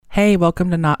Hey, welcome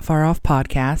to Not Far Off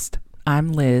Podcast.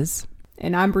 I'm Liz.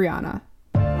 And I'm Brianna.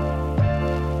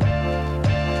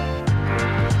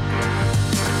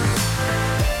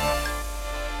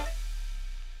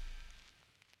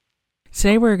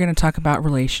 Today we're going to talk about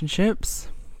relationships.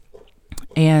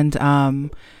 And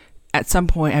at some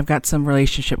point I've got some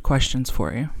relationship questions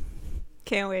for you.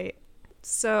 Can't wait.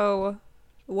 So,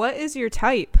 what is your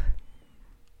type?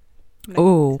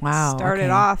 Oh, wow. Start it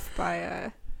off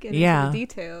by getting into the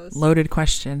details. Loaded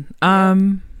question.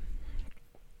 That's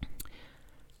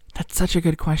such a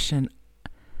good question.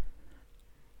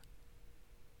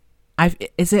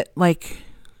 Is it like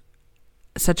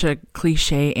such a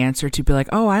cliche answer to be like,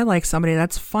 oh, I like somebody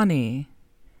that's funny?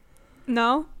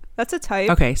 No, that's a type.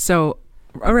 Okay, so,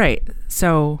 all right.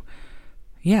 So,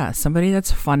 yeah, somebody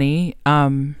that's funny.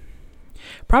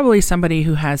 Probably somebody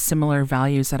who has similar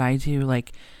values that I do,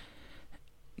 like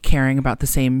caring about the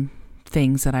same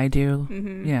things that I do,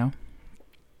 you know,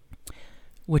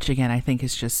 which again, I think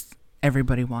is just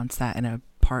everybody wants that in a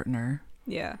partner.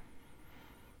 Yeah.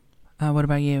 What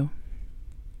about you?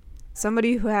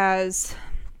 Somebody who has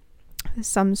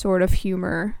some sort of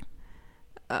humor,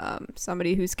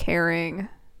 somebody who's caring.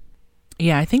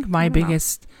 Yeah, I think my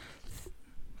biggest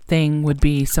thing would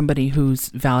be somebody whose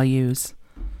values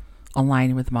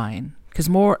align with mine. Because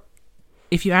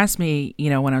if you ask me, you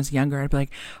know, when I was younger, I'd be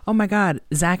like, oh my God,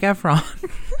 Zac Efron,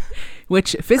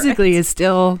 which physically is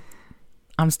still,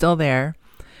 I'm still there.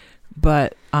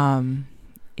 But,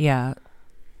 yeah,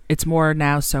 it's more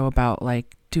now so about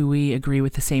like, do we agree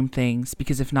with the same things?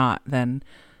 Because if not, then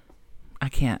I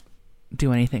can't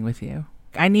do anything with you.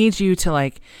 I need you to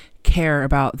like care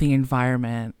about the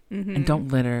environment and don't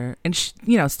litter and,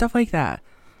 you know, stuff like that.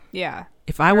 Yeah.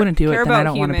 If I wouldn't do it, then I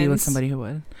don't want to be with humans. somebody who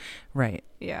would. Right.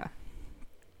 Yeah.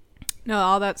 No,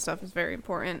 all that stuff is very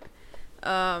important.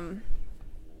 Trying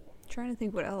to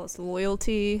think what else.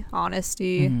 Loyalty,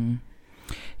 honesty. Mm-hmm.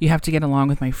 You have to get along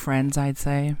with my friends, I'd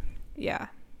say. Yeah.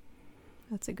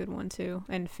 That's a good one too.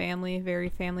 And family, very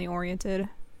family oriented.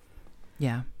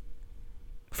 Yeah.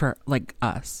 For like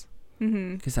us.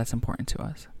 Because that's important to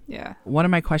us. Yeah. One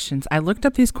of my questions, I looked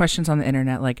up these questions on the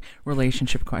internet, like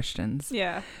relationship questions.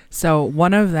 Yeah. So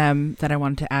one of them that I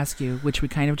wanted to ask you, which we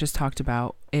kind of just talked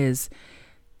about, is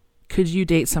could you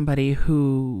date somebody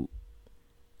who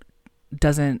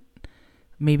doesn't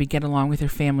maybe get along with their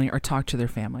family or talk to their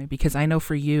family? Because I know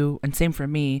for you, and same for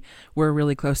me, we're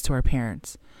really close to our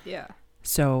parents. Yeah.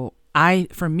 So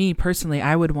for me personally,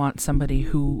 I would want somebody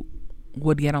who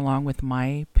would get along with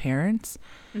my parents,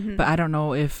 but I don't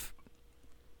know if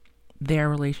their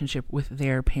relationship with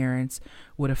their parents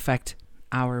would affect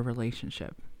our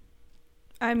relationship.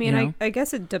 I mean, you know? I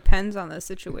guess it depends on the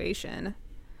situation.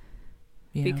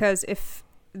 Yeah. Because if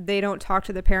they don't talk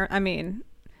to the parent, I mean,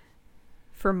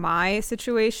 for my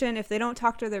situation, if they don't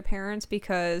talk to their parents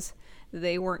because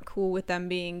they weren't cool with them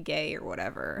being gay or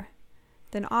whatever,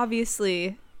 then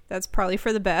obviously that's probably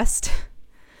for the best.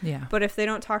 Yeah. But if they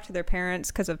don't talk to their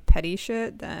parents because of petty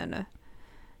shit, then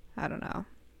I don't know.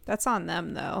 That's on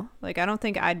them though. Like, I don't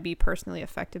think I'd be personally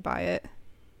affected by it.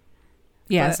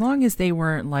 Yeah, as long as they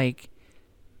weren't like,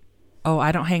 oh,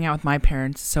 I don't hang out with my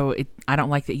parents, so I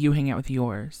don't like that you hang out with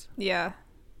yours. Yeah.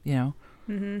 You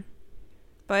know?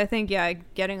 But I think, yeah,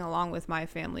 getting along with my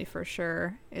family for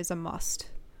sure is a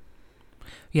must.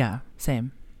 Yeah,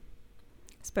 same.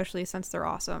 Especially since they're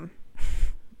awesome.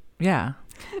 Yeah.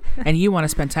 And you want to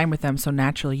spend time with them, so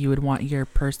naturally you would want your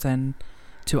person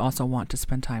to also want to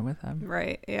spend time with them.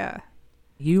 Right, yeah.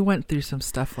 You went through some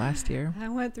stuff last year. I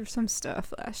went through some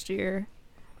stuff last year.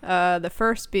 The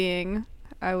first being,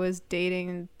 I was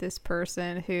dating this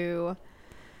person who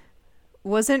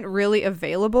wasn't really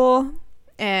available,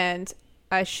 and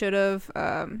I should have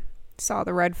saw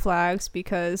the red flags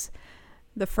because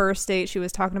the first date she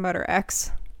was talking about her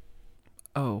ex.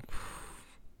 Oh.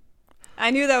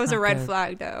 I knew that was a red good.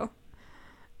 flag though,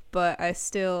 but I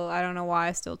don't know why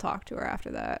I still talked to her after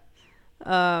that.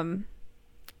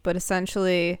 But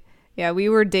essentially, yeah, we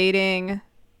were dating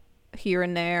here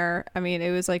and there. I mean,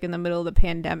 it was like in the middle of the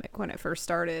pandemic when it first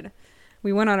started.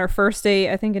 We went on our first date,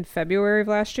 I think in February of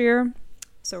last year.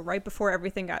 So right before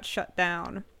everything got shut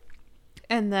down.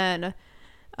 And then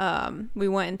we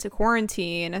went into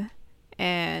quarantine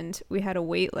and we had to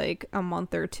wait like a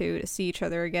month or two to see each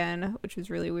other again, which was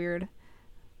really weird.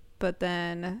 But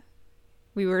then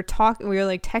we were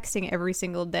like texting every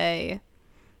single day.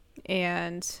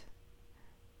 And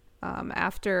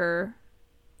after,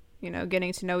 you know,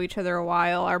 getting to know each other a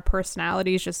while, our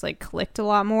personalities just like clicked a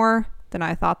lot more than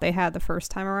I thought they had the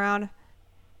first time around.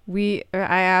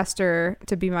 I asked her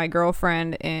to be my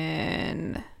girlfriend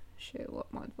in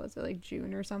what month was it, like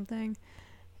June or something,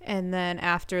 And then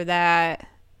after that,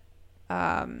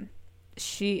 I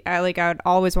would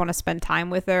always want to spend time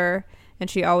with her, and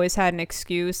she always had an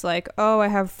excuse like, oh, I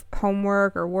have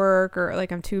homework or work, or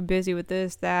like I'm too busy with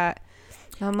this, that.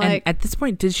 And I'm like, and at this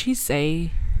point, did she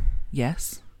say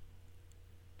yes?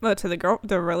 what, to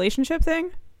the relationship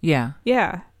thing? Yeah.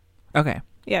 Yeah. Okay.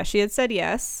 Yeah, she had said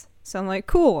yes. So I'm like,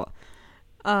 cool.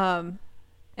 And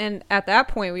at that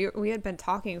point, we had been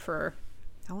talking for,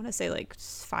 I want to say like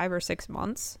 5 or 6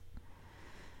 months.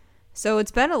 So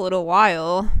it's been a little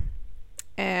while.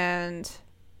 And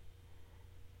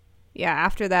yeah,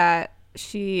 after that,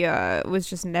 she was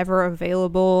just never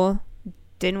available,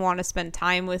 didn't want to spend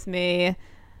time with me.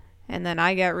 And then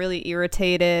I got really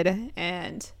irritated.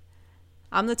 And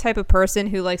I'm the type of person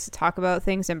who likes to talk about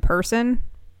things in person.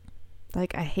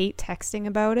 Like, I hate texting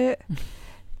about it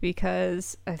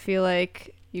because I feel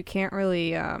like you can't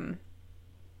really,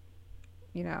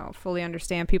 fully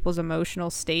understand people's emotional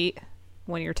state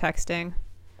when you're texting.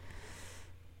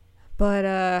 But,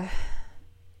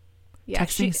 yeah.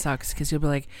 Texting sucks because you'll be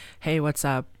like, hey, what's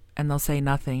up? And they'll say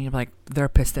nothing. You're like, they're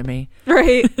pissed at me.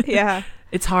 Right. Yeah.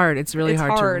 It's hard. It's really It's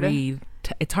hard hard. to read.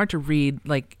 It's hard to read,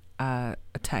 like, a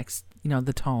text,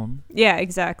 the tone. Yeah,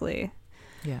 exactly.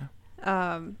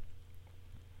 Yeah.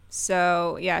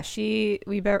 So yeah,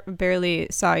 we barely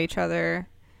saw each other,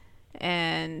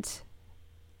 and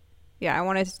yeah, I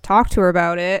wanted to talk to her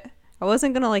about it. I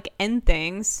wasn't gonna like end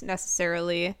things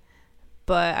necessarily,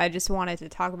 but I just wanted to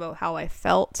talk about how I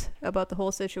felt about the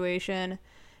whole situation,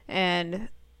 and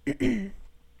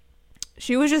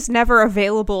she was just never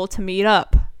available to meet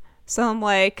up. So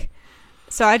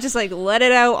I just like let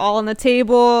it out all on the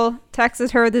table,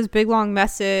 texted her this big long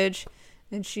message.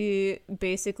 And she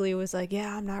basically was like,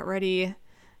 yeah, I'm not ready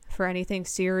for anything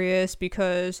serious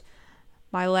because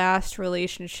my last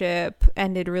relationship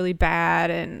ended really bad,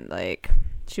 and like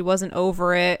she wasn't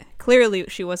over it. Clearly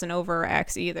she wasn't over her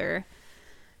ex either.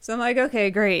 So I'm like, okay,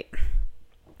 great.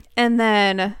 And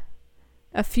then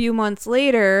a few months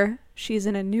later, she's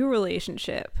in a new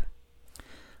relationship.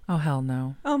 Oh, hell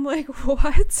no. I'm like,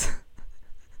 what?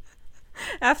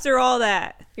 After all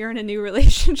that, you're in a new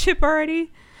relationship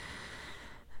already?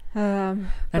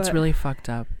 That's really fucked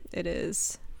up. It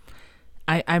is.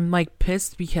 I'm like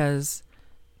pissed because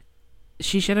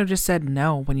she should have just said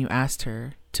no when you asked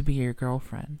her to be your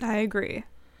girlfriend. I agree.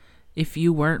 If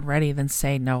you weren't ready, then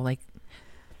say no. Like,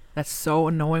 that's so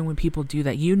annoying when people do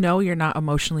that. You're not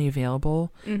emotionally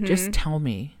available. Mm-hmm. Just tell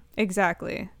me.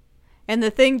 Exactly. And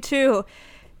the thing too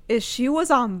is she was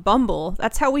on Bumble.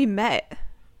 That's how we met.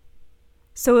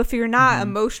 So if you're not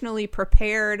emotionally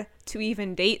prepared to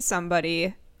even date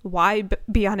somebody, why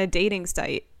be on a dating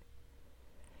site?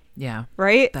 Yeah.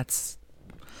 Right? That's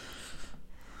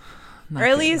or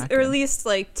at least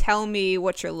like tell me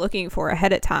what you're looking for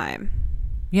ahead of time.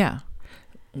 Yeah.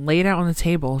 Lay it out on the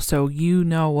table so you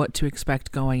know what to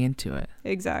expect going into it.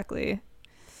 Exactly.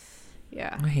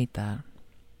 Yeah. I hate that.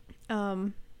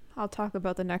 I'll talk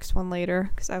about the next one later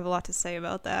because I have a lot to say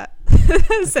about that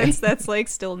since that's like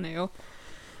still new.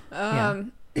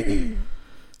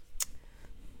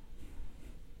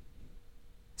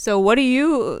 So what are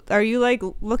you like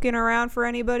looking around for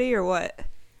anybody or what?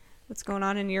 What's going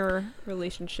on in your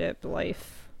relationship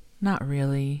life? Not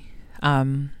really.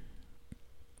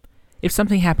 If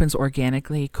something happens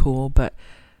organically, cool, but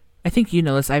I think you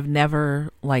know this. I've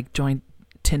never like joined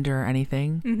Tinder or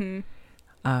anything.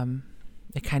 Mm-hmm.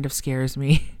 It kind of scares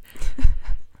me.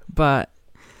 But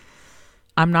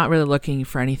I'm not really looking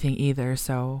for anything either,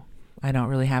 so I don't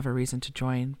really have a reason to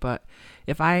join. But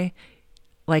if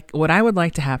what I would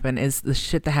like to happen is the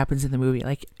shit that happens in the movie.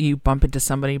 Like, you bump into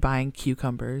somebody buying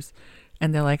cucumbers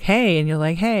and they're like, hey, and you're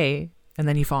like, hey, and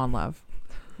then you fall in love.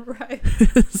 Right.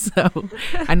 So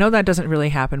I know that doesn't really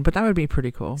happen, but that would be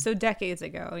pretty cool. So decades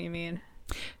ago, you mean?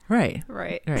 Right.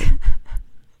 Right.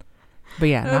 But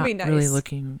yeah, that would be nice. Not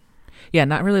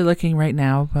really looking right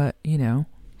now, but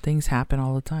things happen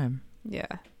all the time. Yeah.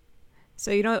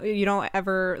 So you don't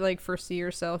ever like foresee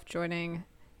yourself joining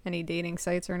any dating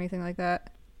sites or anything like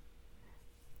that?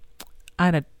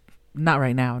 Not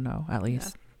right now, no, at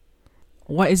least.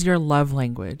 Yeah. What is your love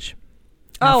language?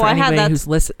 Oh, I had that.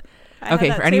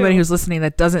 For anybody who's listening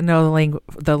that doesn't know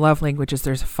the love languages,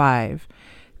 there's 5.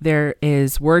 There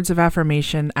is words of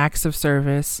affirmation, acts of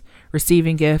service,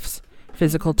 receiving gifts,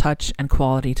 physical touch, and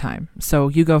quality time. So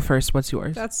you go first. What's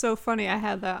yours? That's so funny. I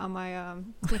had that on my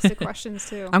list of questions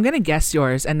too. I'm going to guess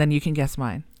yours, and then you can guess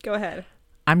mine. Go ahead.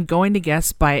 I'm going to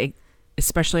guess by,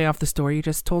 especially off the story you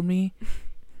just told me,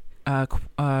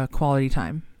 quality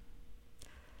time.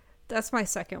 That's my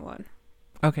second one.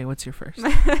 Okay, what's your first?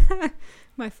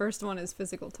 My first one is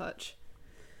physical touch.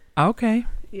 Okay.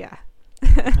 Yeah.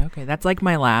 Okay. That's like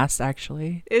my last,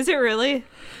 actually. Is it really?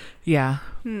 Yeah.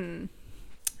 The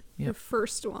Yep.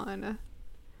 first one.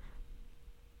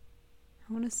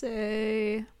 I want to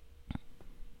say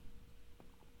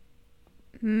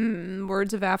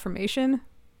words of affirmation.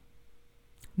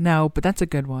 No, but that's a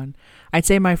good one. I'd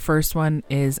say my first one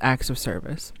is acts of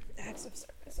service. Acts of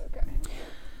service, okay.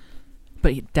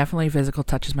 But definitely physical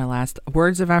touch is my last.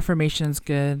 Words of affirmation is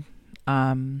good.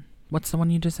 What's the one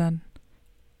you just said?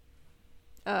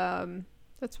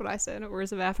 That's what I said.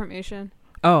 Words of affirmation.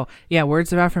 Oh, yeah,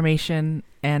 words of affirmation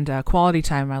and quality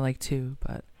time I like too,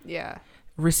 but Yeah.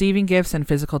 receiving gifts and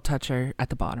physical touch are at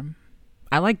the bottom.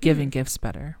 I like giving gifts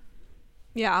better.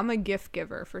 Yeah, I'm a gift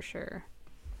giver for sure.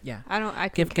 Yeah. I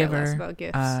could Gift care less giver, about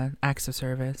gifts. acts of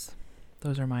service.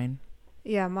 Those are mine.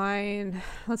 Yeah, mine,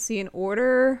 let's see, in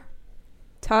order: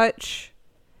 touch,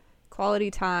 quality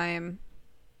time,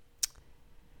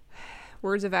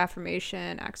 words of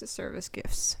affirmation, acts of service,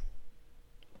 gifts.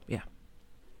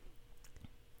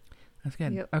 That's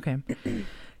good. Yep. Okay.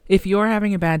 If you're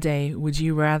having a bad day, would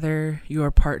you rather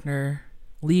your partner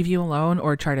leave you alone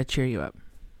or try to cheer you up?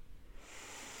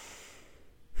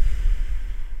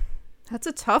 That's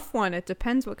a tough one. It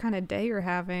depends what kind of day you're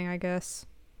having, I guess.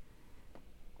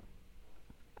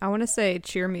 I want to say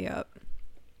cheer me up.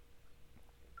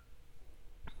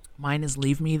 Mine is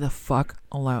leave me the fuck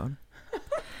alone.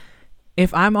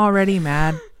 If I'm already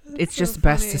mad, it's so just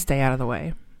best funny. to stay out of the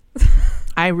way.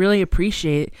 I really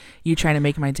appreciate you trying to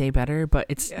make my day better, but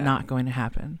it's not going to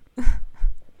happen.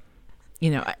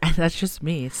 That's just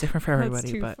me. It's different for everybody.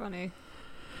 That's too but funny.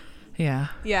 yeah.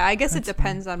 Yeah, I guess it That's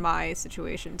depends on my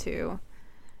situation too.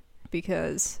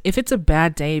 Because If it's a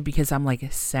bad day because I'm like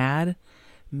sad,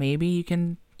 maybe you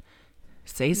can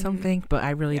say something, but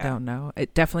I really don't know.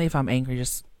 Definitely if I'm angry,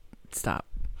 just stop.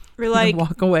 or like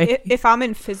walk away. if I'm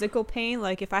in physical pain,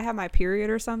 like if I have my period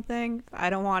or something, I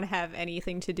don't want to have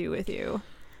anything to do with you.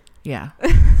 Yeah.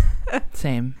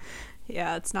 Same.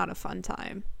 Yeah, it's not a fun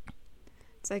time.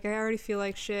 It's like I already feel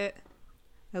like shit.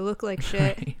 I look like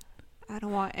shit. Right. I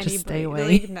don't want Just anybody. stay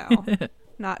away. Like, no,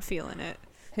 not feeling it.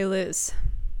 Hey Liz,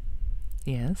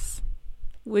 Yes.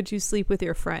 would you sleep with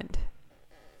your friend?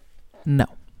 No.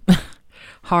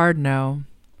 Hard no.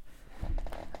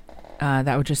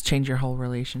 That would just change your whole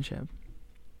relationship.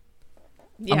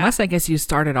 Yeah. Unless I guess you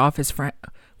started off as friend.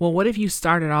 Well, what if you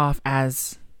started off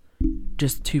as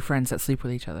just two friends that sleep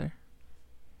with each other?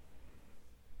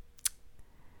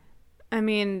 I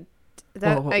mean,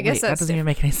 that Whoa, I guess wait, that that's doesn't even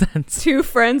make any sense. two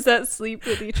friends that sleep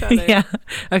with each other. Yeah.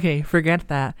 Okay, forget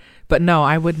that. But no,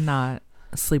 I would not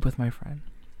sleep with my friend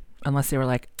unless they were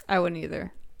like I wouldn't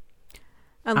either.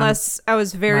 Unless I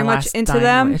was very my much last into dying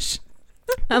them. wish.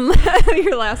 Unless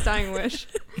your last dying wish.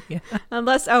 Yeah.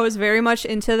 Unless I was very much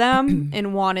into them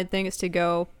and wanted things to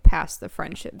go past the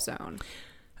friendship zone.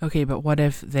 Okay, but what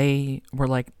if they were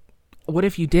like, what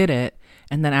if you did it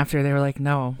and then after they were like,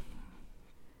 no,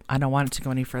 I don't want it to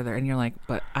go any further, and you're like,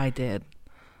 but I did.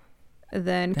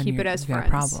 Then keep it as you got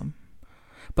friends. a problem.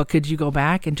 But could you go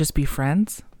back and just be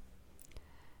friends?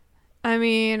 I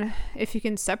mean, if you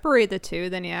can separate the two,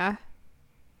 then yeah.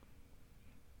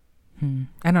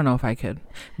 I don't know if I could.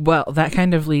 Well, that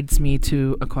kind of leads me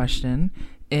to a question: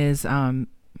 is are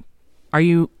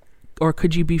you, or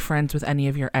could you be friends with any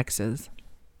of your exes?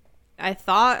 I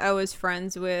thought I was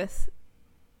friends with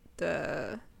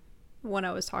the one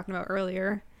I was talking about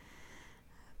earlier,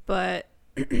 but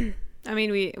I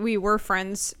mean, we were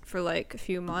friends for like a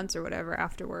few months or whatever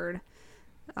afterward,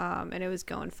 and it was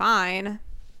going fine,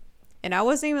 and I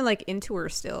wasn't even like into her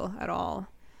still at all,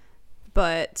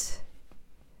 but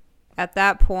at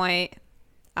that point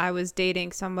I was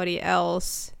dating somebody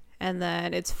else, and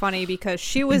then it's funny because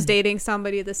she was dating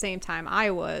somebody at the same time I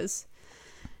was,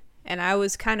 and I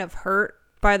was kind of hurt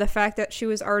by the fact that she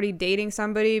was already dating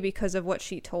somebody because of what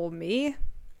she told me.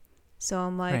 So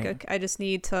I'm like, Right. okay, I just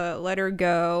need to let her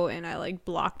go, and I like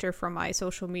blocked her from my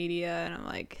social media, and I'm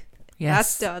like,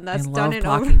 Yes, that's done. That's I done love and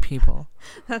blocking over. people.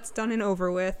 That's done and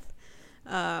over with.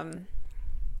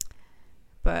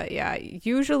 But yeah,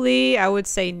 usually I would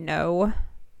say no.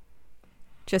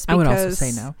 Just I because would also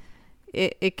say no.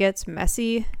 It gets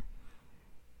messy,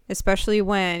 especially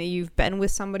when you've been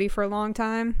with somebody for a long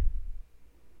time.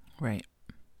 Right.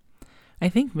 I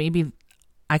think maybe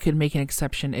I could make an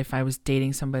exception if I was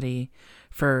dating somebody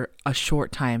for a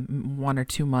short time, 1 or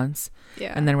 2 months,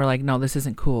 Yeah. and then we're like, no, this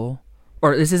isn't cool,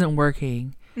 or this isn't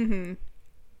working. Mm-hmm.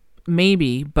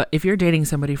 Maybe, but if you're dating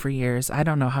somebody for years, I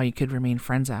don't know how you could remain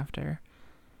friends after.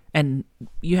 And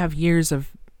you have years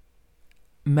of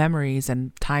memories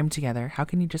and time together. How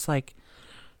can you just like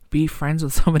be friends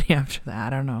with somebody after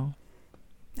that? I don't know.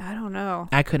 I don't know.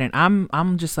 I couldn't.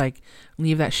 I'm just like,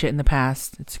 leave that shit in the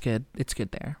past. It's good. It's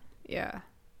good there. Yeah.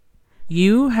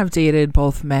 You have dated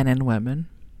both men and women.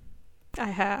 I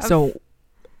have. So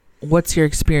what's your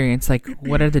experience? Like,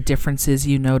 what are the differences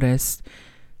you noticed?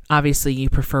 Obviously, you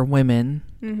prefer women.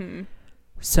 Mm-hmm.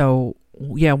 So,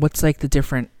 yeah, what's like the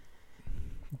different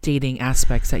dating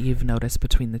aspects that you've noticed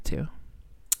between the two?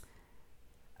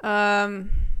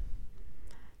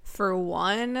 For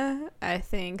one, I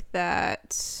think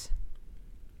that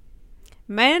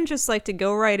men just like to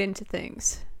go right into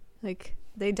things. Like,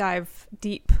 they dive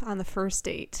deep on the first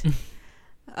date.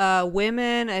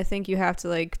 Women, I think you have to,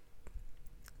 like,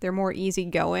 they're more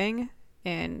easygoing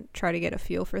and try to get a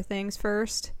feel for things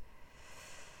first.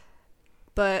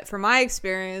 But from my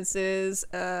experiences,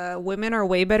 women are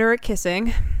way better at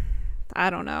kissing. I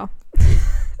don't know.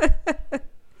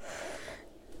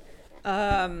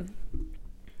 Trying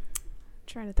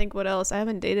to think what else. I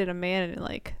haven't dated a man in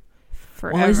like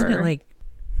forever. Well, isn't it like,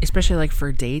 especially like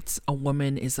for dates, a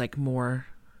woman is like more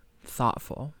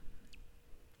thoughtful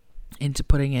into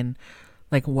putting in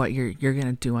like what you're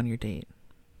gonna do on your date?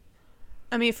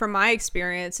 I mean, from my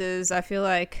experiences, I feel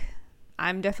like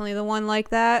I'm definitely the one like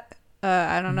that.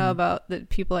 I don't know about the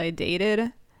people I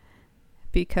dated,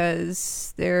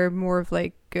 because they're more of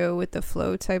like go with the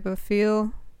flow type of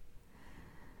feel.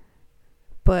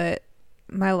 But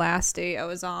my last date I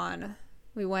was on,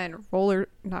 we went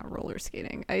not roller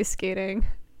skating, ice skating,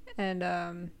 and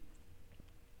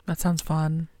That sounds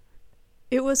fun.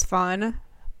 it was fun,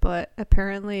 but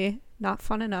apparently not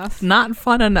fun enough. Not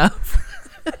fun enough.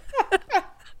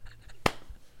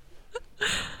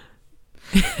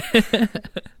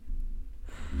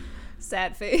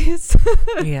 Sad face.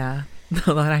 Yeah.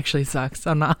 No, that actually sucks.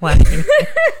 I'm not laughing.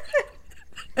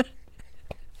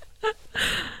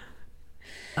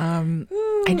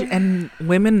 And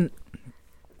women,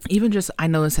 even just, I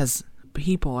know this as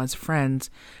people, as friends,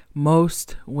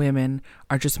 most women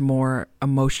are just more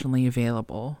emotionally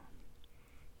available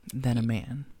than a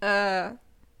man.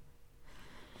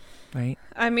 Right?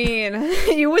 I mean,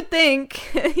 you would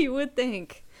think. You would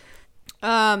think.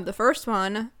 The first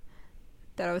one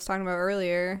that I was talking about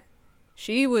earlier,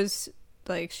 she was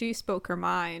like, she spoke her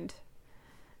mind.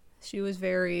 She was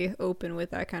very open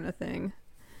with that kind of thing.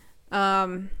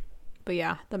 But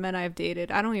yeah, the men I've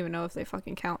dated, I don't even know if they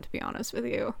fucking count, to be honest with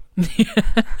you.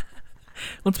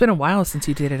 Well, it's been a while since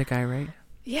you dated a guy, right?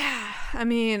 Yeah, I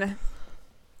mean,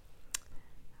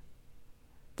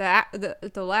 the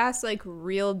last like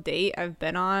real date I've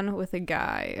been on with a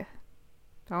guy,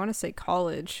 I want to say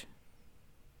college,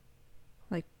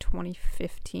 like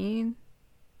 2015,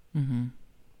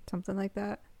 something like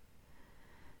that.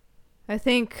 I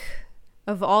think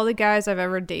of all the guys I've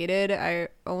ever dated, I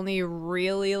only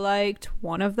really liked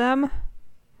one of them.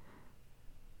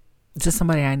 Is this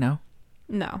somebody I know?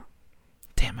 No.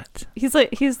 Damn it. He's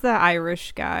the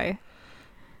Irish guy.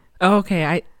 Oh,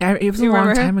 okay. It was a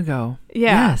long time ago.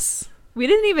 Yeah. Yes. We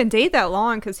didn't even date that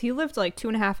long because he lived like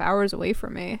 2.5 hours away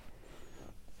from me.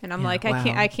 And I'm like, wow.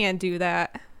 I can't do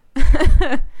that.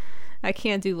 I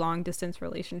can't do long distance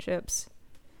relationships.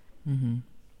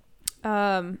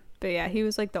 But yeah, he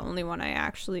was like the only one I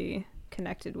actually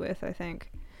connected with, I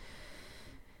think.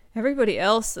 Everybody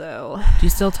else, though. Do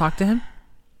you still talk to him?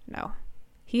 No.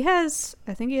 I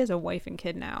think he has a wife and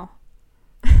kid now.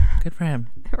 Good for him.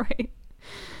 Right.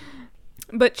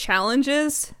 But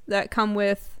challenges that come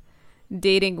with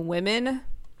dating women,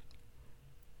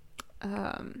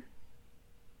 the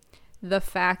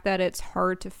fact that it's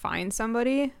hard to find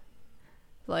somebody.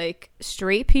 Like,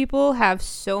 straight people have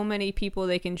so many people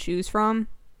they can choose from,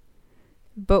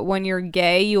 but when you're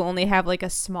gay, you only have like a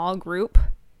small group.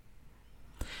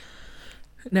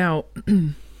 Now,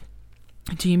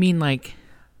 do you mean like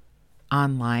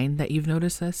online that you've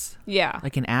noticed this? Yeah.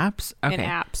 Like in apps? Okay. In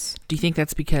apps. Do you think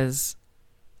that's because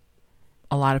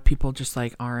a lot of people just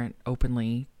like aren't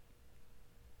openly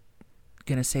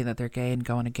gonna say that they're gay and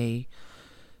go on a gay...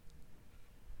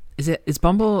 Is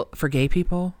Bumble for gay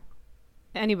people?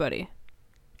 Anybody.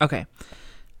 Okay.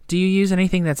 Do you use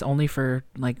anything that's only for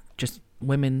like just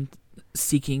women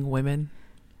seeking women?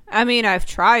 I mean, I've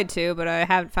tried to, but I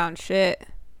haven't found shit.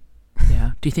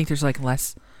 Yeah. Do you think there's like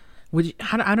less...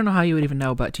 I don't know how you would even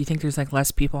know, but do you think there's like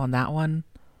less people on that one?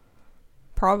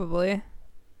 Probably.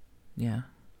 Yeah.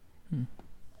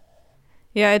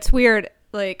 Yeah, it's weird.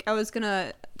 Like, I was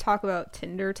gonna talk about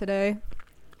Tinder today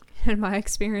and my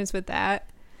experience with that.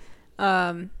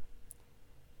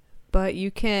 But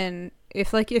you can,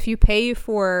 if you pay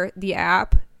for the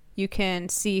app, you can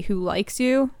see who likes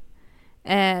you.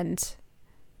 And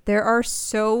there are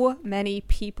so many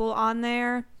people on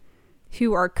there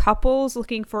who are couples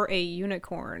looking for a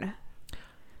unicorn.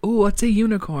 Ooh, what's a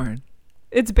unicorn?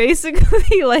 It's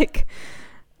basically like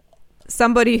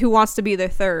somebody who wants to be their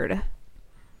third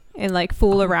and like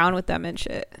fool around with them and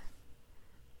shit.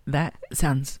 That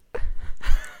sounds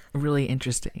really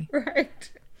interesting.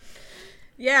 Right.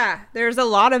 Yeah, there's a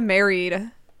lot of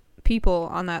married people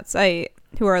on that site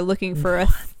who are looking for a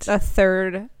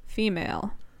third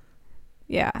female.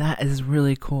 Yeah. That is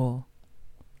really cool.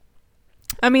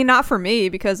 I mean, not for me,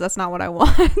 because that's not what I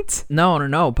want.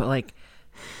 No, but like,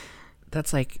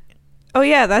 that's like... Oh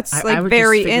yeah, that's I like would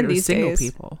very just figure in it was these single days.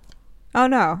 people. Oh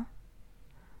no.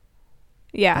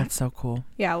 Yeah. That's so cool.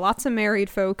 Yeah, lots of married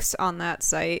folks on that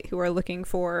site who are looking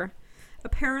for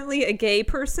apparently a gay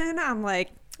person. I'm like,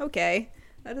 okay,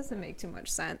 that doesn't make too much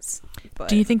sense. But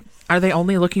Do you think, are they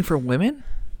only looking for women?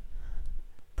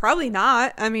 probably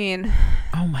not. I mean,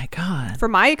 Oh my God.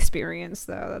 from my experience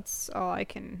though, that's all I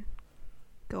can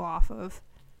go off of.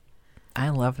 I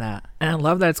love that. And I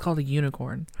love that it's called a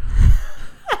unicorn.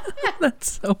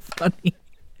 That's so funny.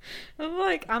 I'm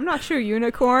like, I'm not your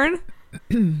unicorn.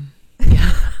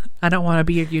 Yeah. I don't want to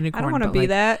be a unicorn. I don't want to but, be like,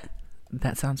 that.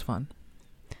 That sounds fun.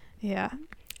 Yeah.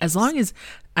 As long as,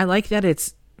 I like that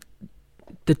it's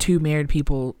the two married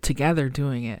people together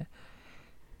doing it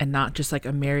and not just like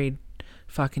a married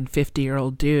fucking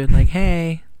 50-year-old dude like,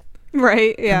 hey,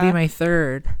 Right. can Yeah. be my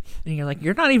third. And you're like,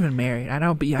 you're not even married. I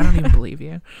don't even believe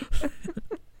you.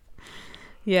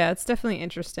 Yeah, it's definitely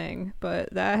interesting,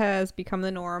 but that has become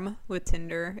the norm with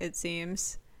Tinder, it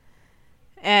seems.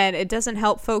 And it doesn't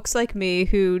help folks like me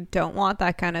who don't want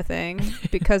that kind of thing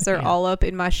because they're Yeah. all up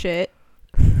in my shit.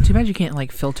 Too bad you can't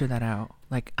like filter that out.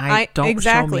 Like, don't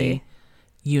exactly. show me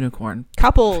unicorn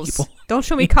Couples. people. Don't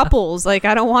show me Yeah. couples. Like,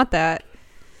 I don't want that.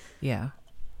 Yeah.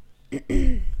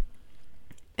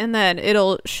 And then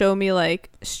it'll show me like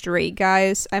straight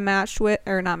guys I matched with,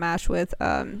 or not matched with,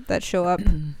 that show up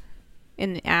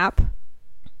in the app.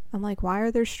 I'm like, why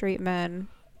are there straight men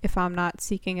if I'm not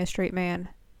seeking a straight man?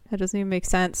 That doesn't even make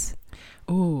sense.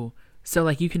 Ooh. So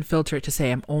like you can filter it to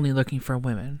say I'm only looking for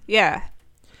women. Yeah.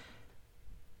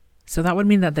 So that would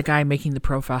mean that the guy making the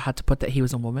profile had to put that he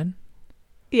was a woman.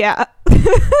 Yeah.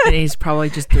 And he's probably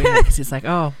just doing that because he's like,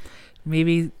 oh,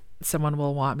 maybe someone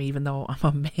will want me even though I'm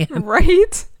a man.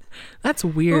 Right? That's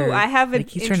weird. Ooh, I have an like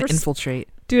he's trying to infiltrate.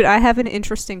 Dude, I have an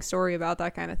interesting story about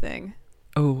that kind of thing.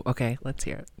 Oh, okay. Let's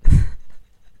hear it.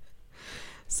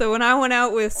 So when I went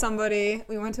out with somebody,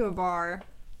 we went to a bar.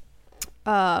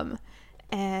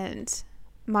 And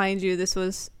mind you, this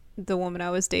was the woman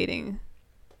I was dating.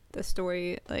 The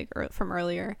story like from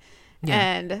earlier. Yeah.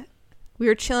 And we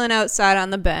were chilling outside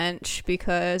on the bench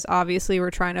because obviously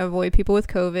we're trying to avoid people with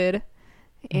COVID.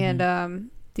 And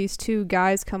these two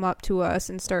guys come up to us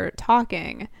and start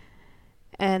talking.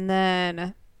 And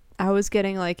then I was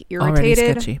getting like Already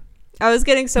irritated. sketchy. I was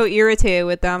getting so irritated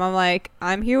with them. I'm like,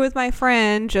 I'm here with my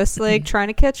friend, just like trying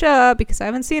to catch up because I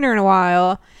haven't seen her in a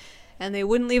while. And they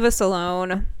wouldn't leave us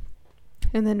alone.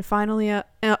 And then finally,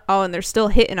 and they're still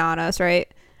hitting on us,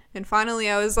 right? And finally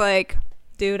I was like,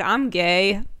 dude, I'm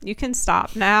gay. You can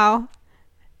stop now.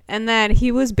 And then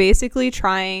he was basically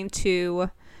trying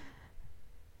to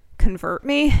convert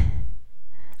me.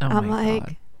 Oh I'm my like,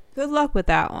 God. good luck with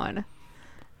that one.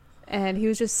 And he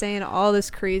was just saying all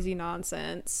this crazy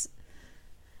nonsense.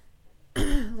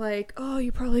 Like, oh,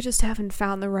 you probably just haven't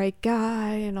found the right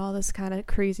guy and all this kind of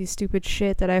crazy stupid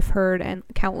shit that I've heard and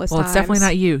countless times. Well, it's definitely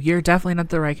not you. You're definitely not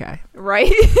the right guy.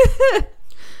 Right?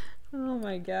 Oh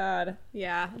my God.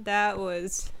 Yeah, that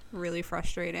was really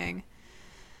frustrating.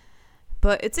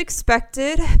 But it's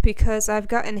expected because I've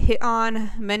gotten hit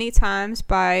on many times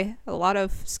by a lot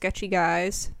of sketchy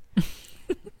guys.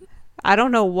 I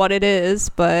don't know what it is,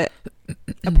 but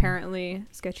apparently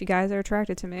sketchy guys are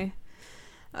attracted to me.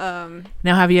 Now,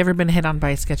 have you ever been hit on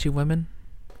by a sketchy woman?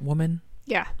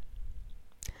 Yeah.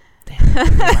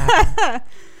 Damn.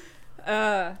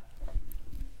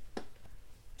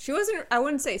 She wasn't, I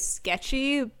wouldn't say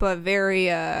sketchy, but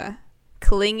very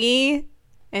clingy.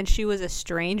 And she was a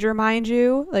stranger, mind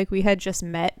you. Like, we had just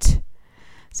met.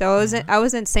 So I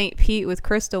was in St. Pete with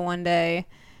Crystal one day,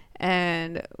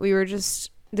 and we were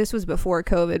just, this was before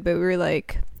COVID, but we were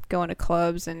like going to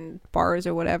clubs and bars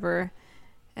or whatever.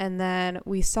 And then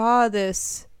we saw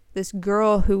this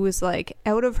girl who was like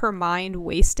out of her mind,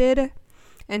 wasted,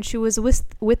 and she was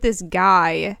with this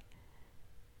guy.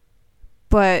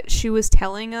 But she was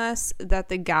telling us that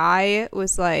the guy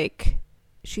was like,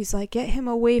 she's like, get him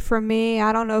away from me.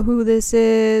 I don't know who this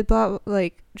is, but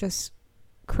like just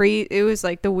crazy. It was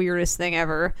like the weirdest thing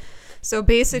ever. So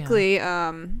basically,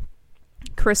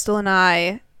 Crystal and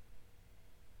I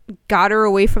got her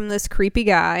away from this creepy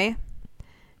guy.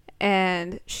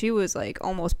 and she was like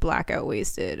almost blackout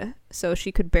wasted, so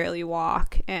she could barely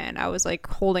walk, and I was like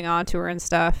holding on to her and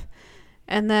stuff.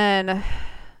 And then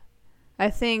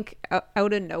I think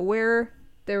out of nowhere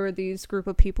there were these group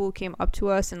of people who came up to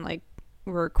us and like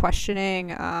were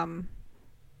questioning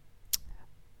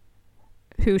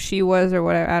who she was or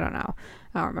whatever. I don't know,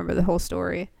 I don't remember the whole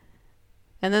story.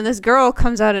 And then this girl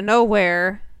comes out of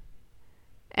nowhere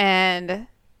and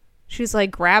she's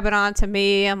like grabbing onto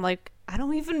me. I'm like, I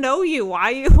don't even know you. Why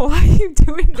are you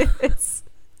doing this?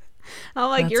 I'm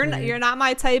like, you're not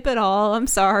my type at all. I'm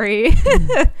sorry.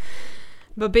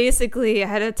 But basically I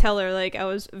had to tell her like I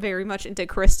was very much into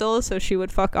crystal, so she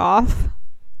would fuck off.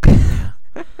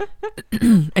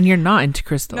 And you're not into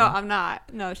crystal. No, I'm not.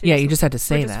 No, you just had to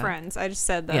say we're just that. Friends. I just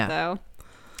said that though.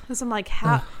 Because I'm like,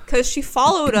 how? Because she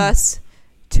followed us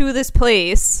to this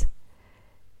place,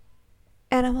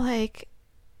 and I'm like,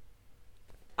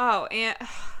 oh, and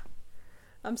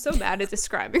I'm so bad at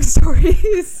describing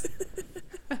stories.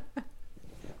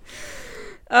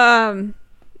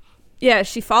 Yeah,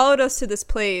 she followed us to this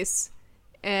place,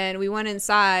 and we went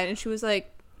inside, and she was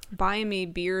like buying me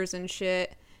beers and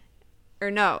shit. Or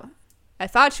no, I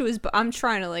thought she was. I'm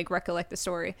trying to like recollect the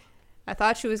story. I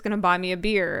thought she was gonna buy me a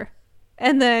beer,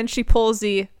 and then she pulls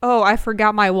the I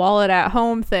forgot my wallet at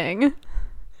home thing.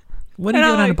 What are you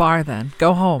doing at a bar then?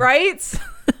 Go home. Right?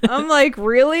 I'm like,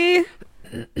 really?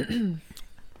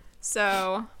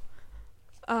 So,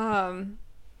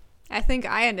 I think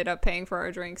I ended up paying for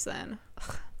our drinks then.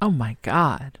 Oh my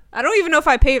God. I don't even know if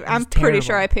I paid. I'm pretty terrible.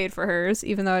 sure I paid for hers,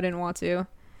 even though I didn't want to.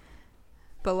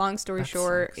 But long story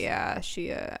short, sucks. yeah,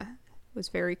 she was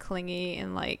very clingy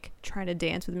and like trying to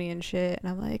dance with me and shit. And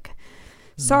I'm like,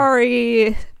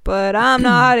 sorry, but I'm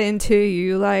not into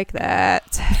you like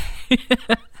that.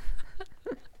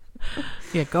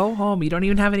 Yeah, go home. You don't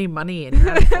even have any money and you're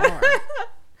at a bar.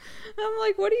 I'm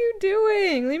like, what are you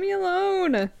doing? Leave me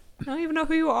alone. I don't even know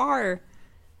who you are.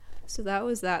 So that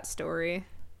was that story.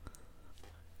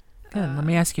 Good. Let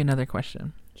me ask you another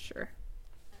question. Sure.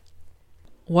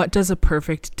 What does a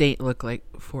perfect date look like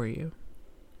for you?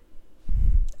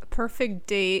 A perfect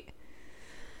date.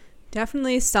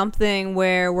 Definitely something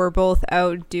where we're both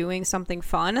out doing something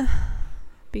fun,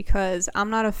 because I'm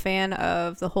not a fan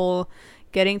of the whole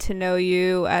getting to know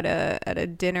you at a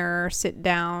dinner, sit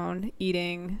down,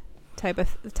 eating type of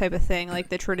thing, like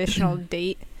the traditional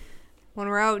date. When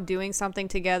we're out doing something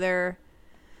together,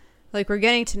 like we're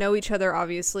getting to know each other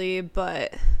obviously,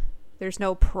 but there's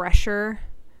no pressure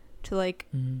to like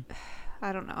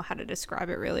I don't know how to describe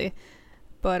it really,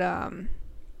 but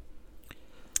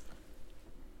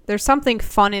there's something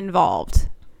fun involved,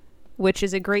 which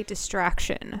is a great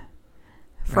distraction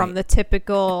from the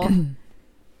typical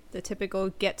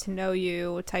get to know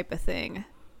you type of thing.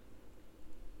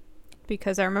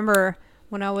 Because I remember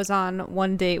when I was on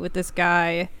one date with this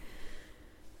guy,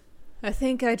 I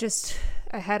think I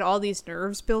had all these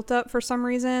nerves built up for some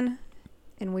reason,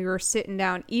 and we were sitting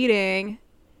down eating,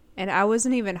 and I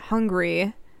wasn't even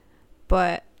hungry,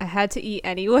 but I had to eat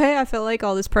anyway. I felt like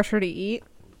all this pressure to eat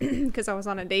because I was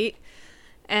on a date,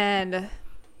 and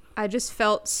I just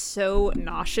felt so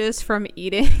nauseous from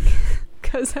eating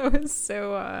because I was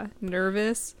so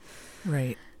nervous.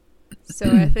 Right. So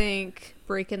I think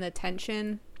breaking the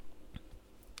tension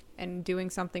and doing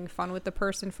something fun with the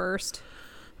person first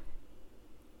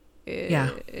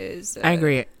is I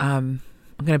agree. I'm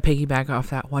going to piggyback off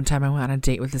that. One time I went on a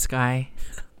date with this guy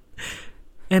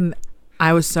and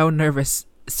I was so nervous.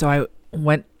 So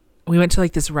we went to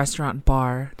like this restaurant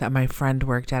bar that my friend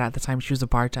worked at the time. She was a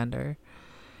bartender.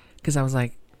 Because I was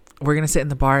like, we're going to sit in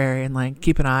the bar area and like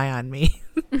keep an eye on me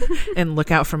and look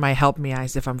out for my help me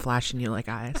eyes if I'm flashing you like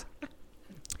eyes.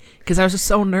 Because I was just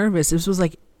so nervous. This was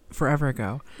like forever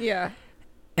ago. Yeah.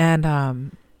 And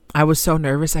I was so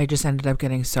nervous. I just ended up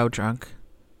getting so drunk.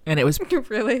 And it was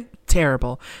really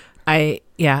terrible. It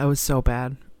was so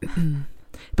bad.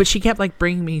 But she kept like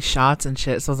bringing me shots and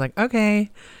shit. So I was like,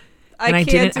 okay. I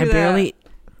barely.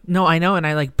 No, I know. And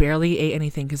I like barely ate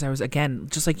anything because I was, again,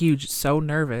 just like you, just so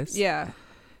nervous. Yeah.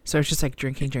 So I was just like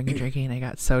drinking. And I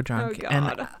got so drunk. Oh,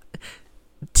 God. And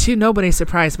to nobody's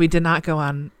surprise, we did not go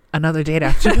on another date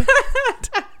after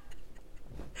that.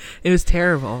 It was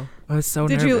terrible. I was so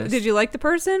nervous. Did you like the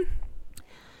person?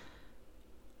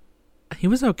 He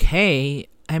was okay.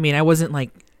 I mean, I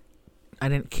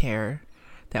didn't care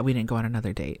that we didn't go on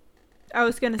another date. I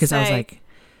was going to say. Because I was like.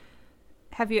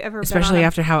 Have you ever especially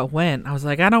after how it went, I was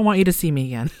like, I don't want you to see me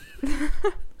again.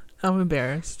 I'm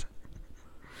embarrassed.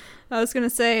 I was going to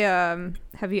say,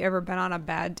 have you ever been on a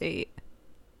bad date?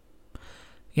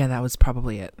 Yeah, that was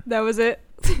probably it. That was it?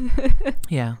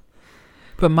 Yeah.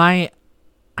 But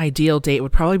I ideal date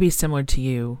would probably be similar to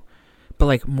you, but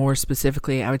like more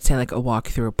specifically, I would say like a walk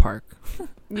through a park.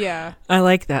 Yeah. I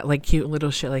like that, like cute little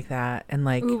shit like that. And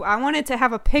like, ooh, I wanted to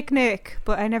have a picnic,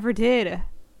 but I never did.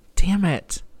 damn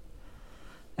it.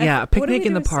 Yeah, a picnic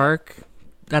in the park.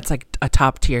 That's like a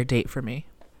top tier date for me.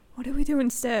 What did we do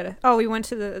instead? Oh, we went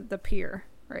to the pier,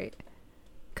 right?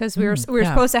 Because we were yeah.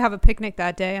 supposed to have a picnic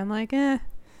that day. I'm like, I'd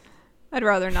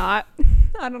rather not.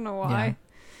 I don't know why. Yeah.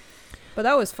 But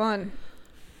that was fun.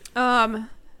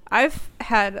 I've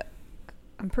had,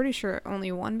 I'm pretty sure,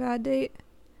 only one bad date.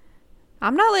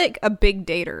 I'm not like a big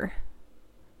dater.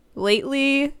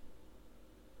 Lately,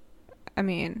 I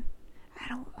mean, I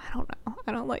don't know.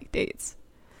 I don't like dates.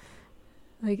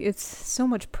 Like, it's so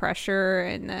much pressure,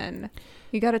 and then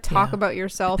you got to talk about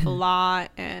yourself a lot,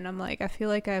 and I'm like, I feel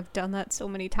like I've done that so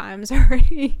many times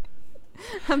already.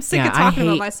 I'm sick of talking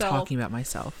about myself. Talking about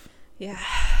myself. Yeah.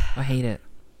 I hate it.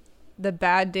 The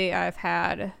bad date I've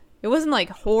had, it wasn't like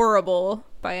horrible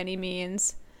by any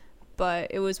means, but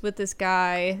it was with this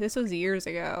guy. This was years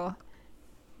ago.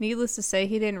 Needless to say,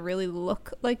 he didn't really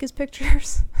look like his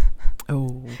pictures.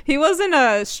 Oh. He wasn't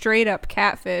a straight up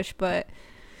catfish, but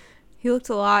he looked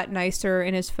a lot nicer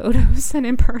in his photos than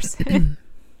in person.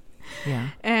 Yeah.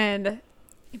 And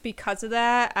because of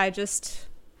that, I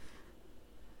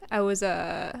was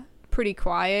pretty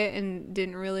quiet and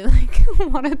didn't really like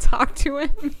want to talk to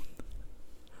him.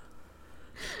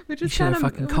 Which You is should have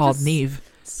fucking which called is Neve.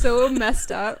 So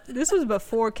messed up. This was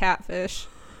before Catfish,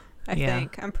 I Yeah.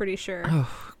 think. I'm pretty sure.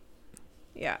 Oh,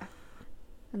 Yeah.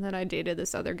 And then I dated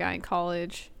this other guy in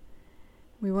college.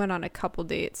 We went on a couple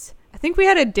dates. I think we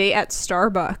had a date at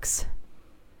Starbucks.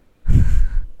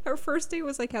 Our first date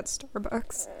was like at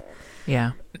Starbucks.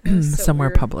 yeah. It was so Somewhere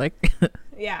weird. public.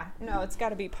 Yeah. No, it's got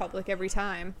to be public every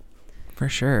time. For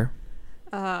sure.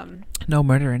 Um, No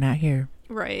murdering out here.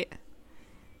 right.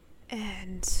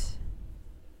 And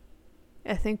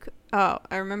I think, I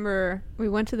remember we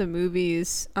went to the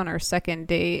movies on our second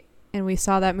date and we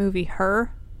saw that movie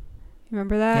Her. You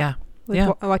remember that? Yeah. With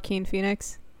Yeah. Joaquin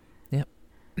Phoenix. Yep.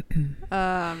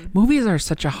 Movies Movies are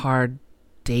such a hard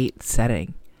date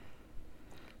setting.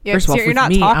 Yeah, First of all, you're with not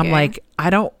me, talking. I'm like,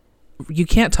 you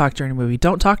can't talk during a movie.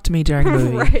 Don't talk to me during a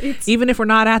movie. Right. Even if we're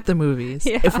not at the movies.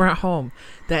 Yeah. If we're at home.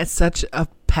 That's such a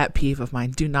pet peeve of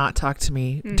mine. Do not talk to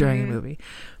me during a movie.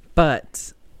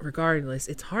 But regardless,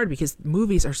 it's hard because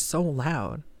movies are so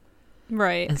loud.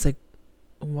 Right. And it's like,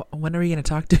 when are we going to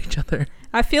talk to each other?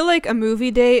 I feel like a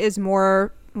movie date is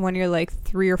more when you're like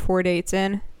 3 or 4 dates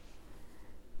in.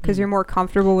 Because you're more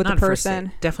comfortable with Not the a first person.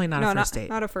 date. Definitely not a first date.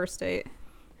 Not a first date.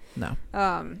 No.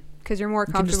 Because you're more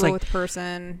You can just, comfortable like- with the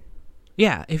person.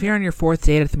 Yeah, if you're on your 4th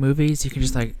date at the movies, you can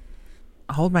just like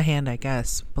hold my hand, I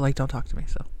guess, but like don't talk to me.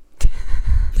 So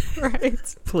Right.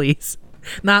 please,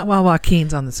 not while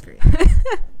Joaquin's on the screen.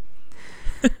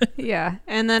 Yeah.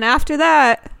 And then after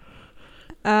that,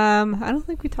 I don't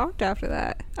think we talked after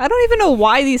that. I don't even know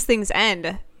why these things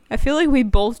end. I feel like we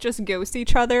both just ghost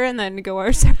each other and then go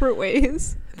our separate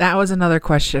ways. That was another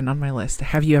question on my list.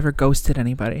 Have you ever ghosted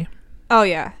anybody? Oh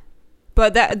yeah,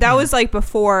 but that was like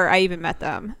before I even met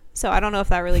them, so I don't know if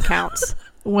that really counts.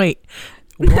 Wait,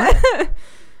 what?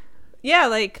 Yeah,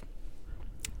 like,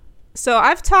 so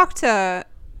I've talked to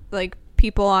like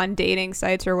people on dating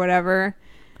sites or whatever.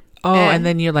 Oh, and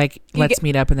then you're like, you let's get-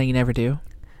 meet up, and then you never do.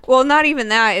 Well, not even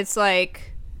that. It's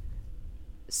like,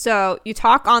 so you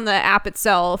talk on the app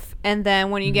itself, and then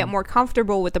when you get more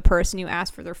comfortable with the person, you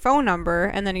ask for their phone number,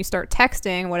 and then you start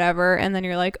texting, whatever, and then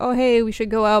you're like, oh, hey, we should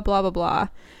go out, blah, blah, blah.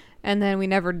 And then we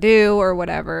never do, or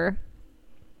whatever.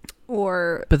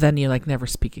 Or, But then you like never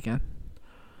speak again.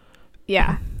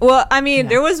 yeah. Well, I mean, Yeah.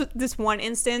 there was this one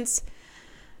instance.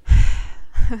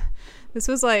 This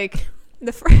was like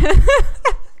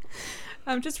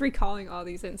I'm just recalling all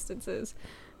these instances.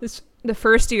 The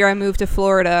first year I moved to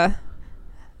Florida,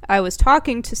 I was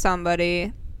talking to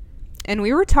somebody, and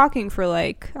we were talking for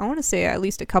like, I want to say at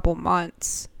least a couple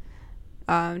months,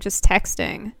 just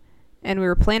texting, and we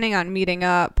were planning on meeting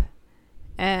up,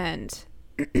 and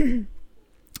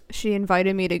she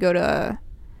invited me to go to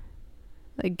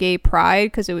like gay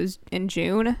pride because it was in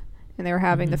June and they were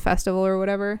having the festival or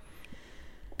whatever.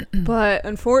 But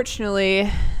unfortunately,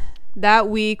 that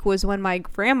week was when my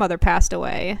grandmother passed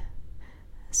away.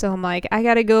 So I'm like, I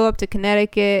got to go up to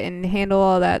Connecticut and handle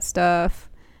all that stuff.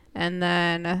 And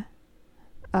then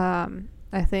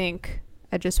I think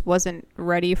I just wasn't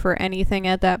ready for anything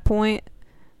at that point.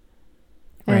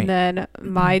 And Right. then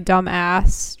my dumb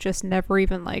ass just never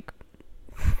even like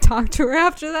talked to her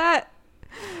after that.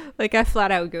 Like, I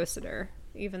flat out ghosted her,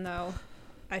 even though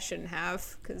I shouldn't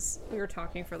have, because we were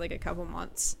talking for like a couple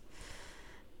months.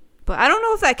 But I don't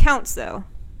know if that counts though.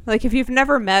 Like, if you've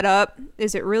never met up,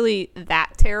 is it really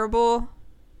that terrible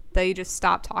that you just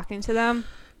stop talking to them?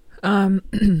 I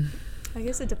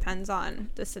guess it depends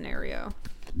on the scenario.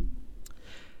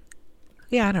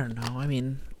 Yeah, I don't know. I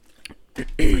mean, I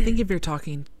think if you're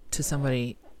talking to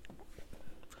somebody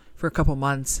for a couple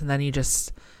months and then you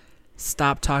just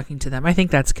stop talking to them, I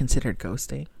think that's considered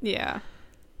ghosting. Yeah.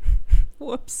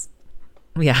 Whoops.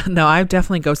 Yeah, no, I've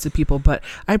definitely ghosted people, but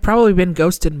I've probably been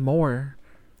ghosted more.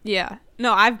 Yeah.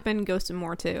 No, I've been ghosted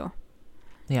more too.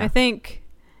 Yeah. I think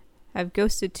I've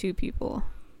ghosted 2 people.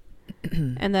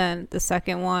 And then the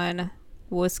second one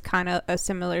was kind of a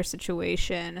similar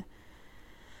situation.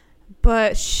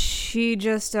 But she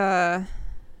just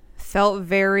felt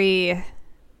very,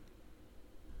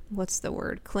 what's the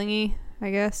word? Clingy,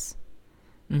 I guess.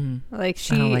 Mm-hmm. Like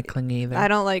I don't like clingy either. I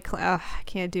don't like, I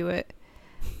can't do it.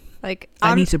 Like,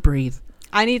 I need to breathe.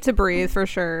 I need to breathe for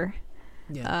sure.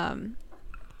 Yeah.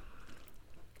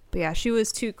 But yeah, she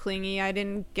was too clingy. I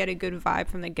didn't get a good vibe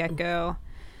from the get-go.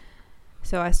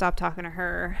 So I stopped talking to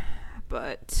her.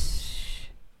 But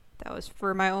that was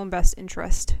for my own best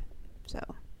interest. So.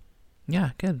 Yeah,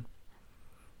 good.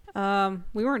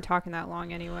 We weren't talking that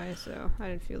long anyway, so I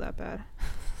didn't feel that bad.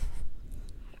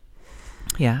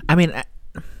 Yeah, I mean,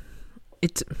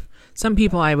 it's some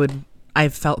people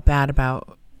I've felt bad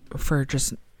about for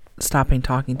just stopping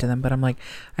talking to them, but I'm like,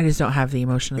 I just don't have the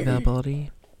emotional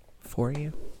availability for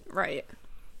you. Right.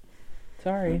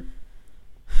 Sorry.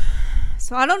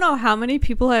 So I don't know how many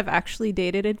people I've actually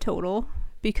dated in total,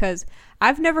 because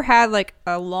I've never had like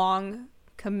a long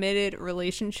committed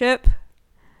relationship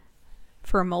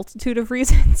for a multitude of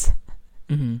reasons.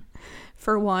 Mm-hmm.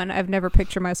 For one, I've never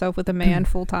pictured myself with a man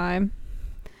full time.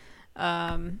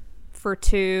 For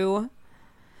 2,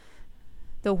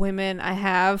 the women I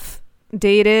have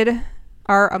dated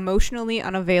are emotionally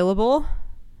unavailable.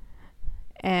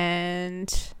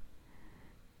 And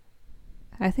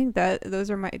I think that those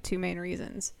are my 2 main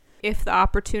reasons. If the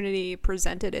opportunity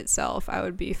presented itself, I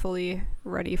would be fully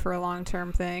ready for a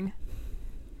long-term thing.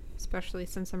 Especially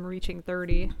since I'm reaching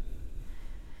 30.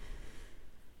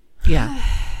 Yeah.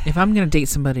 If I'm going to date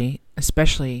somebody,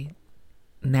 especially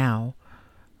now,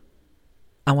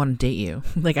 I want to date you.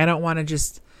 Like, I don't want to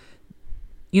just,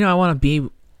 I want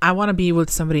to be with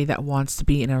somebody that wants to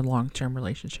be in a long-term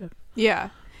relationship. Yeah.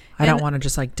 I don't want to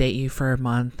just like date you for a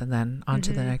month and then on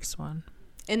to the next one.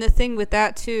 And the thing with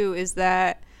that too is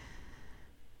that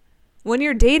when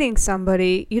you're dating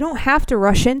somebody, you don't have to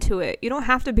rush into it. You don't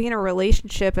have to be in a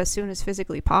relationship as soon as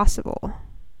physically possible.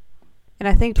 And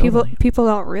I think people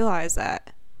don't realize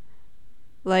that.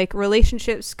 Like,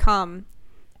 relationships come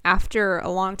after a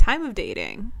long time of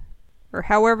dating, or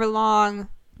however long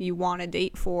you want to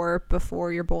date for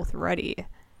before you're both ready.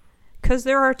 Because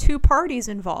there are 2 parties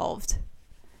involved.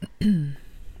 And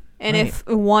right. If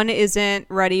one isn't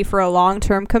ready for a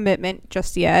long-term commitment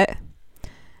just yet,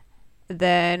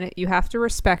 then you have to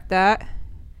respect that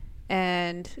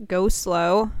and go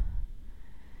slow,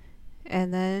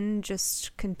 and then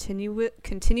just continue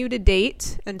to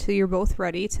date until you're both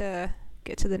ready to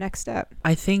get to the next step.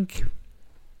 I think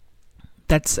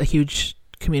that's a huge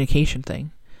communication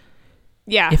thing.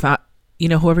 Yeah. If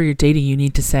whoever you're dating, you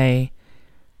need to say,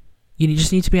 you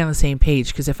just need to be on the same page.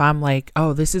 Because if I'm like,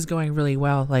 oh, this is going really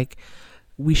well, like,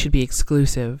 we should be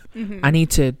exclusive. Mm-hmm. I need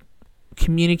to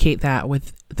communicate that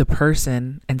with the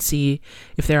person and see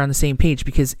if they're on the same page.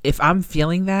 Because if I'm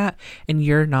feeling that and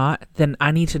you're not, then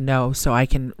I need to know so I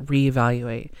can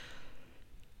reevaluate.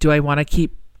 Do I want to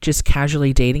keep just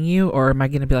casually dating you, or am I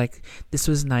going to be like, this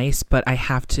was nice, but I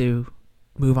have to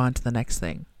move on to the next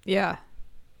thing? Yeah.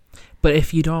 But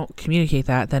if you don't communicate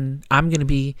that, then I'm going to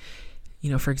be,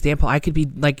 for example, I could be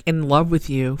like in love with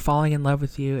you, falling in love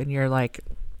with you, and you're like,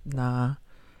 nah.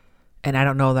 And I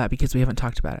don't know that because we haven't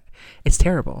talked about it. It's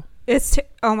terrible.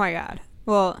 Oh my God.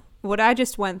 Well, what I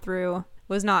just went through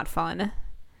was not fun,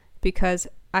 because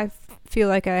I feel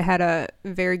like I had a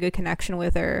very good connection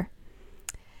with her.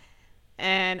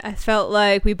 And I felt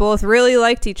like we both really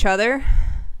liked each other.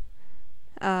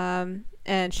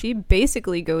 And she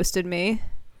basically ghosted me,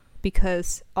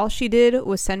 because all she did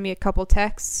was send me a couple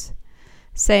texts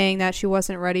saying that she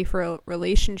wasn't ready for a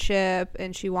relationship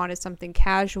and she wanted something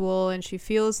casual, and she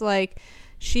feels like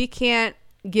she can't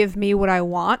give me what I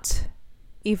want,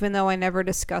 even though I never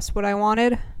discussed what I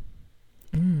wanted.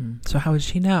 So how would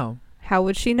she know? How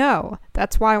would she know?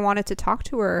 That's why I wanted to talk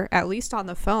to her, at least on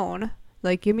the phone.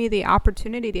 Like, give me the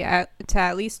opportunity to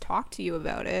at least talk to you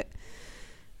about it.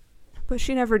 But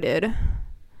she never did.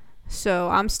 So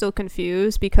I'm still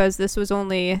confused, because this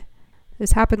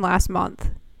happened last month.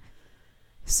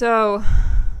 So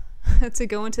to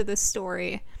go into this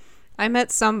story, I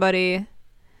met somebody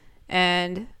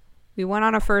And we went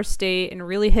on a first date and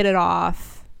really hit it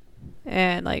off.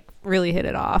 And like really hit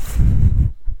it off.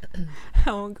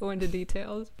 I won't go into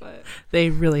details, but they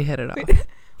really hit it off.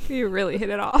 We really hit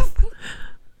it off.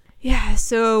 Yeah,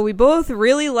 so we both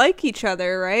really like each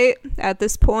other, right? At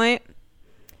this point.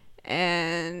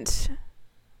 And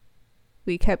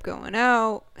we kept going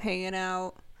out, hanging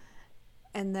out.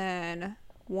 And then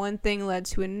one thing led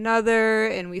to another,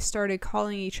 and we started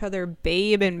calling each other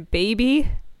babe and baby.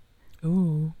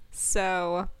 Ooh.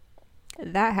 So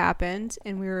that happened,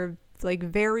 and we were like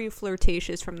very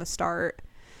flirtatious from the start.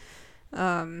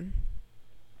 And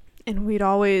we'd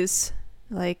always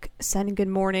like send good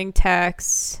morning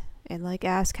texts and like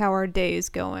ask how our day is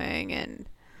going and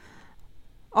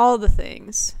all the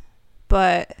things.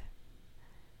 But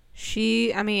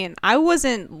I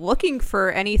wasn't looking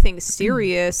for anything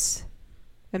serious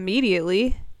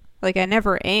immediately. Like I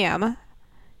never am,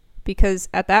 because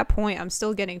at that point I'm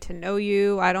still getting to know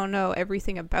you. I don't know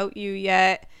everything about you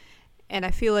yet. And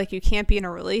I feel like you can't be in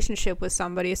a relationship with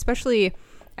somebody, especially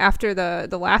after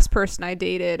the last person I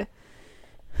dated.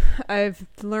 I've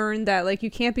learned that like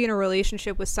you can't be in a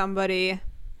relationship with somebody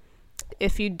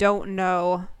if you don't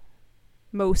know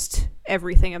most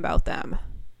everything about them.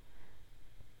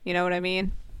 You know what I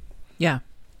mean? Yeah.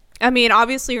 I mean,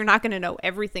 obviously you're not going to know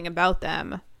everything about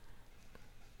them.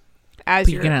 But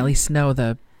you're going to at least know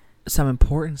some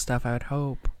important stuff, I would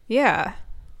hope. Yeah.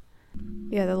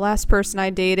 Yeah, the last person I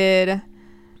dated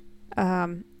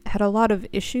had a lot of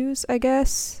issues, I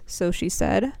guess, so she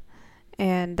said.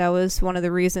 And that was one of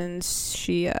the reasons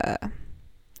she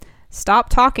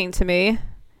stopped talking to me.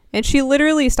 And she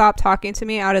literally stopped talking to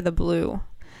me out of the blue.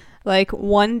 Like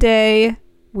one day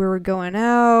we were going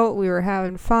out, we were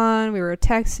having fun, we were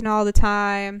texting all the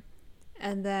time.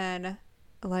 And then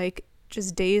like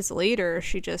just days later,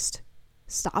 she just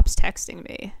stops texting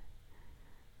me.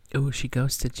 Oh, she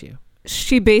ghosted you.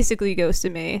 She basically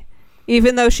ghosted me,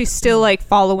 even though she's still like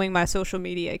following my social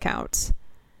media accounts.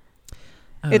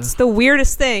 It's the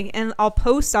weirdest thing. And I'll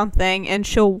post something and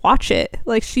she'll watch it.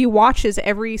 Like she watches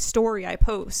every story I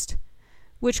post,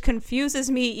 which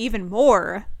confuses me even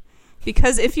more,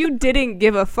 because if you didn't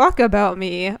give a fuck about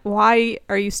me, why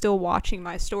are you still watching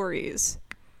my stories?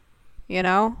 You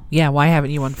know? Yeah, why haven't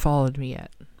you unfollowed me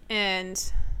yet?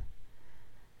 And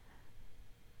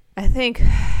I think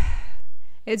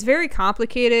it's very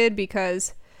complicated,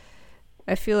 because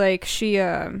I feel like she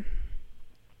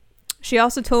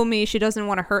also told me she doesn't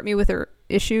want to hurt me with her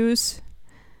issues,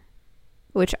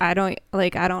 which I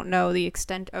don't know the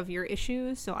extent of your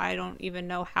issues, so I don't even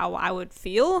know how I would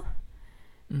feel.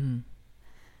 Mm-hmm.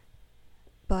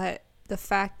 But the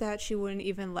fact that she wouldn't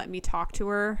even let me talk to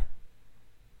her,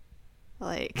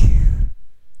 like,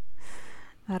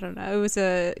 I don't know, it was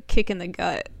a kick in the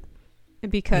gut,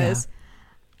 because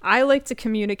I like to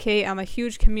communicate. I'm a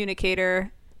huge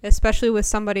communicator, especially with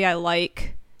somebody I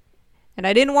like. And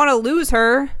I didn't want to lose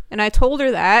her. And I told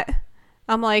her that.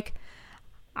 I'm like,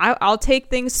 I'll take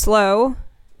things slow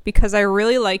because I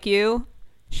really like you.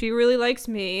 She really likes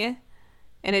me.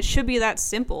 And it should be that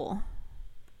simple.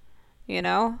 You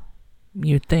know?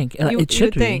 You'd think. It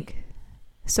should be. Think.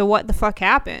 So what the fuck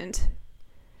happened?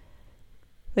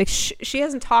 Like, she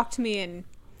hasn't talked to me in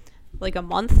like a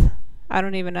month. I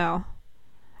don't even know.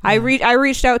 Yeah. I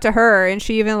reached out to her, and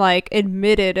she even like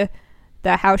admitted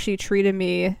that how she treated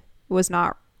me was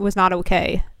not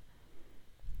okay.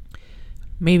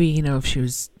 Maybe, if she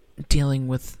was dealing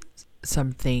with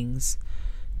some things,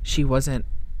 she wasn't,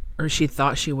 or she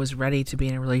thought she was ready to be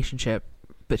in a relationship,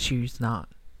 but she's not.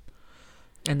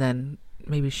 And then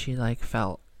maybe she like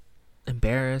felt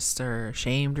embarrassed or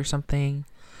ashamed or something.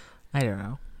 I don't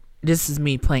know. This is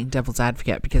me playing devil's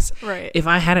advocate, because if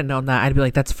I hadn't known that, I'd be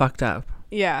like, that's fucked up.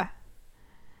 Yeah.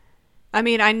 I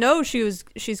mean, I know she's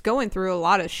going through a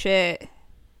lot of shit,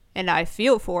 and I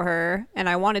feel for her, and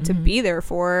I wanted to be there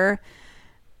for her.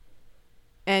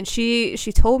 And she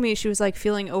told me she was like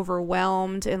feeling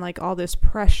overwhelmed and like all this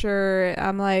pressure.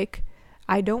 I'm like,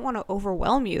 I don't want to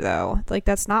overwhelm you though. Like,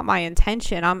 that's not my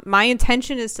intention. My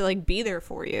intention is to like be there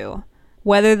for you,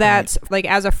 whether that's like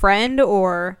as a friend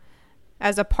or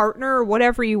as a partner or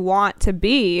whatever you want to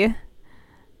be.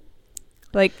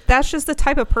 Like, that's just the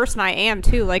type of person I am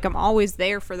too. Like, I'm always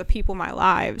there for the people in my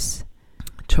lives.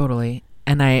 Totally.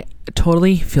 And I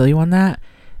totally feel you on that.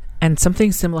 And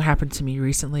something similar happened to me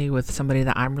recently with somebody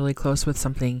that I'm really close with.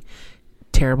 Something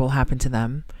terrible happened to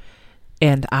them.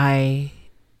 And I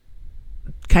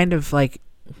kind of like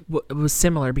it was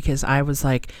similar, because I was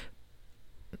like,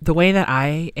 the way that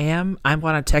I am, I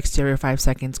want to text you every 5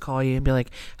 seconds, call you and be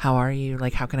like, how are you?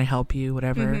 Like, how can I help you?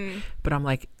 Whatever. Mm-hmm. But I'm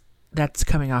like, that's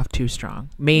coming off too strong.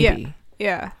 Maybe.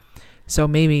 Yeah. So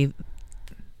maybe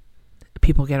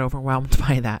people get overwhelmed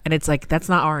by that. And it's like, that's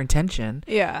not our intention.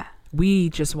 Yeah. We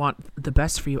just want the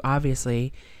best for you,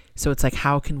 obviously. So it's like,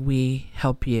 how can we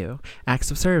help you?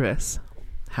 Acts of service.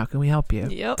 How can we help you?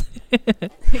 Yep.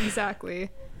 Exactly.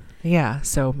 Yeah.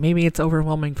 So maybe it's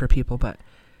overwhelming for people, but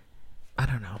I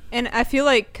don't know. And I feel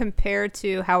like compared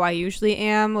to how I usually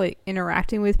am, like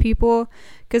interacting with people,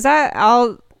 because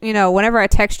I'll, whenever I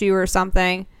text you or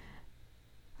something,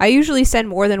 I usually send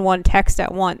more than one text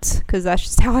at once because that's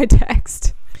just how I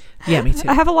text. Yeah, me too.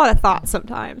 I have a lot of thoughts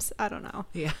sometimes. I don't know.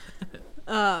 Yeah.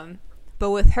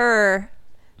 But with her,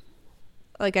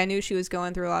 like, I knew she was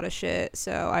going through a lot of shit,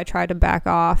 so I tried to back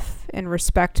off and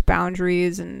respect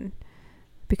boundaries, and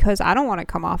because I don't want to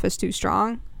come off as too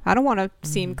strong. I don't want to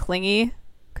seem clingy,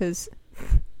 because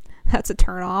that's a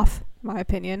turn off, in my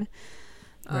opinion.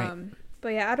 Right. But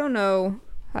yeah, I don't know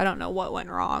what went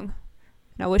wrong.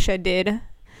 And I wish I did,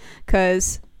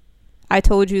 because I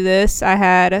told you this. I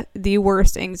had the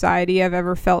worst anxiety I've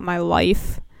ever felt in my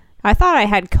life. I thought I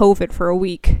had COVID for a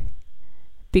week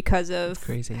because of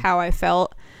how I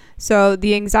felt. So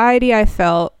the anxiety I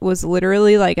felt was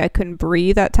literally like I couldn't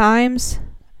breathe at times.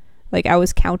 Like I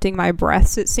was counting my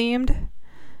breaths, it seemed.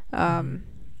 And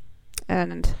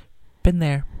been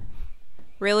there.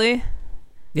 Really?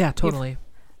 Yeah, totally.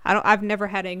 I've never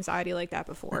had anxiety like that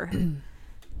before.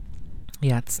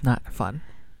 Yeah, it's not fun.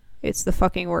 It's the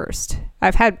fucking worst.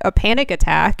 I've had a panic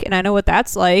attack, and I know what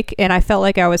that's like, and I felt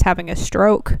like I was having a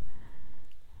stroke.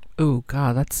 Oh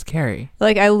God, that's scary.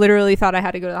 Like I literally thought I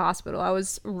had to go to the hospital. I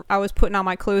was putting on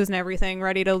my clothes and everything,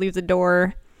 ready to leave the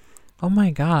door. Oh my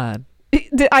God.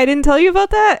 I didn't tell you about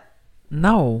that?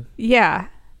 No. Yeah,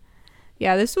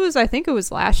 I think it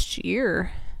was last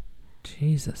year.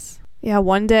 Jesus. Yeah,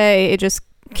 one day it just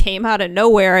came out of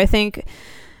nowhere. I think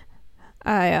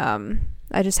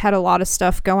I just had a lot of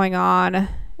stuff going on,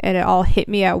 and it all hit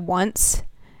me at once,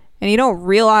 and you don't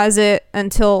realize it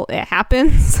until it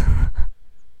happens.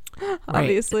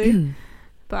 Obviously.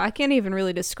 But I can't even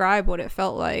really describe what it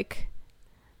felt like.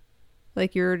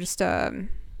 Like you're just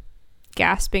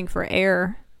gasping for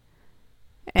air.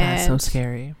 That's so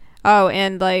scary. Oh,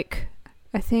 and like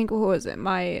I think, what was it?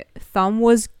 My thumb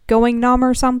was going numb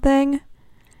or something.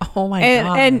 Oh my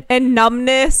God. And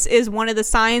numbness is one of the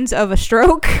signs of a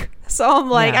stroke. So I'm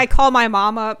like, I call my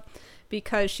mom up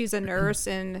because she's a nurse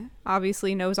and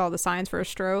obviously knows all the signs for a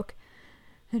stroke.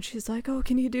 And she's like, oh,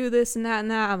 can you do this and that and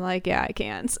that? I'm like, yeah, I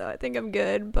can. So I think I'm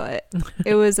good. But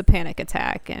it was a panic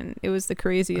attack, and it was the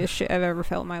craziest shit I've ever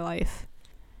felt in my life.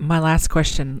 My last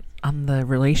question on the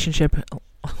relationship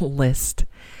list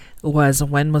was,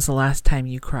 when was the last time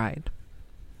you cried?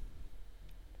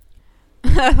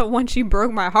 When she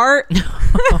broke my heart.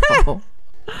 Oh,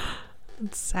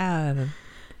 it's sad.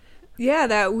 Yeah,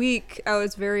 that week I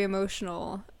was very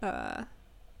emotional.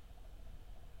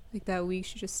 Like that week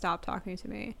she just stopped talking to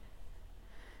me.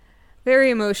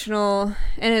 Very emotional.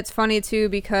 And it's funny too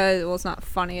because, well, it's not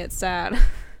funny, it's sad.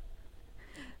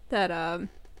 That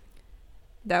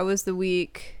was the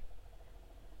week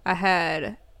I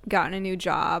had gotten a new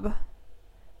job.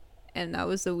 And that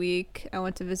was the week I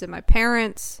went to visit my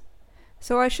parents.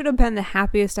 So I should have been the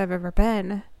happiest I've ever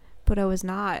been, but I was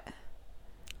not.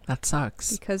 That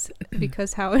sucks.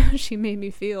 Because how she made me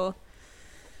feel.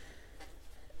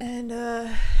 And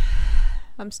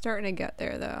I'm starting to get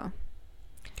there though.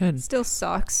 Good. Still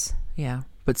sucks. Yeah,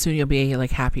 but soon you'll be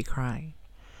like happy crying.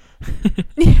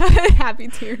 Yeah, happy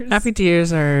tears. Happy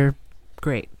tears are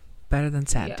great. Better than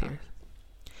sad tears.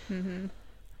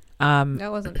 Mm-hmm.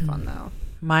 That wasn't fun though.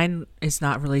 Mine is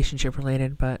not relationship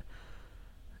related, but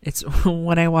it's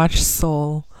when I watched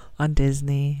Soul on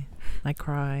Disney. I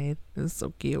cried. It was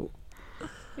so cute.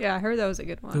 Yeah, I heard that was a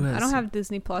good one. I don't have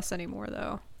Disney Plus anymore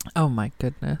though. Oh my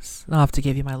goodness. I'll have to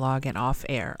give you my login off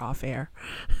air. Off air.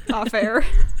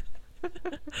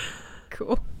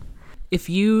 Cool. If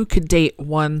you could date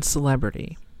one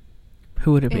celebrity,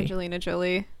 who would it be? Angelina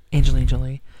Jolie. Angelina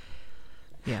Jolie.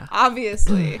 Yeah.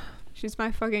 Obviously. She's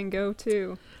my fucking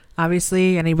go-to.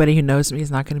 Obviously, anybody who knows me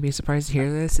is not going to be surprised to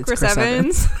hear this. It's Chris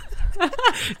Evans.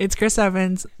 It's Chris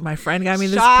Evans. My friend got me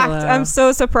this pillow. I'm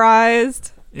so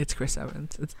surprised. It's Chris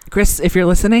Evans. Chris, if you're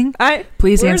listening,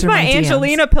 please answer my DMs. Where's my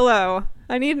Angelina pillow?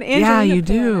 I need an Angelina pillow. Yeah, you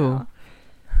do. Now.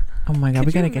 Oh my God,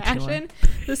 we got to get you one.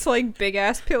 This like big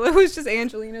ass pillow is just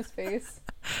Angelina's face.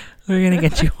 We're going to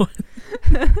get you one.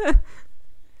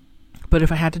 But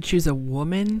if I had to choose a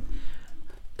woman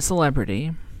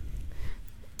celebrity.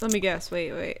 Let me guess.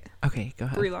 Wait. Okay, go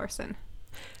ahead. Brie Larson.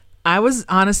 I was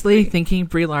honestly thinking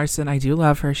Brie Larson. I do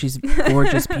love her. She's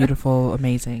gorgeous, beautiful,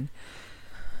 amazing.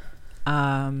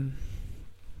 I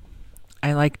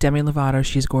like Demi Lovato.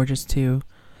 She's gorgeous too.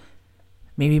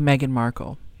 maybe Meghan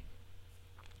Markle.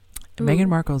 Ooh. Meghan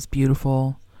Markle's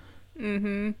beautiful.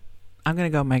 Mm-hmm. I'm gonna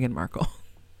go Meghan Markle.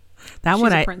 That She's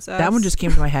one, a princess. that one just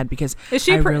came to my head because Is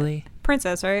she I a really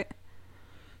princess, right?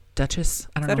 Duchess.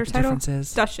 I don't Is that know her what the title? difference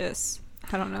is. Duchess.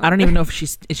 I don't know. I don't even know if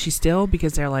is she still,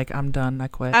 because they're like, I'm done, I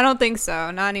quit. I don't think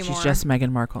so. Not anymore. She's just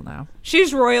Meghan Markle now.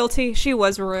 She's royalty. She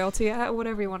was royalty.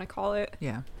 Whatever you want to call it.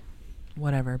 Yeah,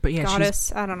 whatever. But yeah, Goddess.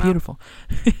 she's I don't know. beautiful.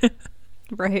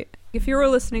 Right. If you were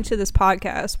listening to this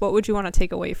podcast, what would you want to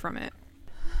take away from it?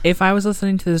 If I was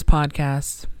listening to this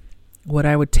podcast, what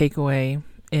I would take away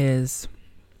is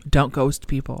don't ghost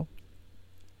people.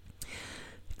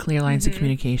 Clear lines of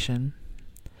communication.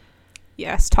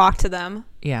 Yes, talk to them.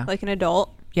 Yeah. Like an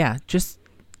adult. Yeah, just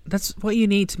that's what you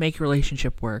need to make your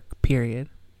relationship work, period.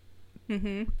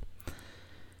 Mm-hmm.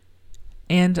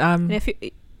 And And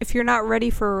if you're not ready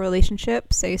for a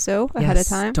relationship, say so ahead of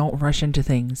time. Don't rush into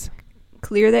things.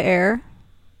 Clear the air.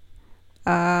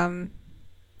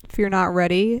 If you're not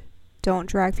ready, don't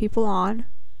drag people on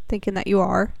thinking that you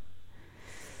are.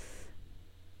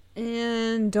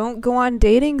 And don't go on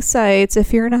dating sites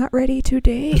if you're not ready to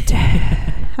date.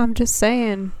 I'm just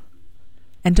saying.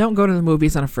 And don't go to the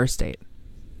movies on a first date.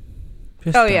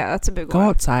 Just Oh don't. yeah, that's a big Go one.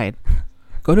 outside.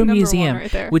 Go to a Number one museum,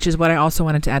 right there. which is what I also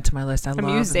wanted to add to my list. I love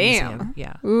museum. a museum.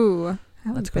 Yeah. Ooh, I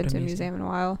haven't Let's go been to to a museum. museum in a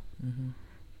while.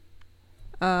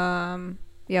 Mm-hmm.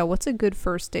 Yeah, what's a good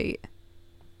first date?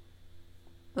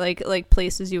 Like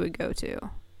places you would go to.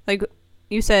 Like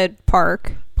you said,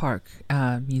 park.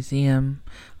 Museum.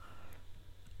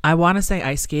 I want to say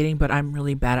ice skating, but I'm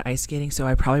really bad at ice skating, so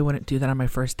I probably wouldn't do that on my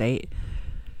first date.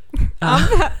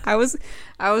 I was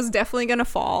definitely gonna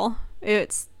fall.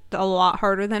 It's a lot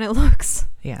harder than it looks.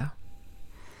 Yeah.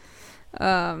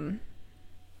 Yeah,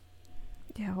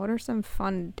 what are some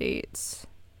fun dates?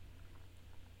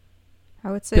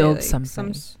 I would say Build like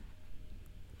something.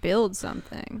 Build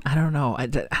something. I don't know. I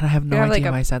have no You have, idea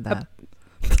like, why I said that.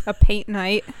 A paint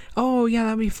night. Oh, yeah,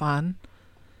 that'd be fun.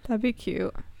 That'd be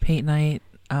cute. Paint night.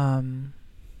 I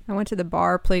went to the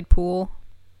bar, played pool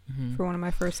Mhm. for one of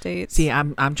my first dates. See,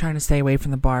 I'm trying to stay away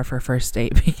from the bar for a first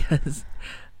date because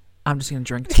I'm just gonna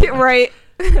drink too much. Right.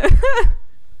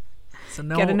 So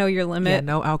no, Gotta know your limit. Yeah,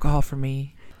 no alcohol for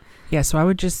me. Yeah, so I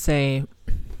would just say,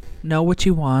 know what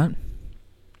you want,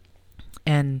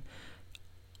 and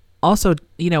also,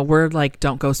 we're like,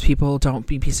 don't ghost people, don't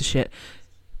be a piece of shit,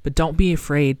 but don't be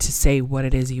afraid to say what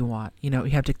it is you want. You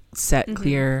have to set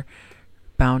clear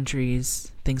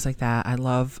boundaries, things like that. I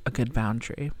love a good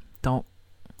boundary. Don't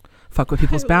fuck with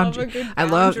people's boundaries. I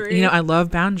love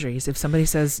boundaries. If somebody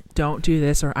says don't do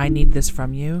this or I need this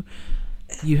from you,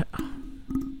 you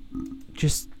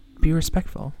just be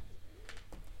respectful.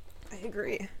 I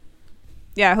agree.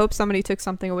 Yeah, I hope somebody took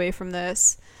something away from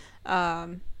this.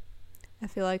 I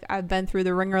feel like I've been through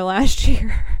the ringer last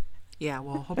year. Yeah,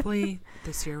 well, hopefully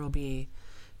this year will be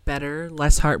better,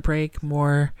 less heartbreak,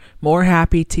 more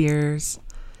happy tears.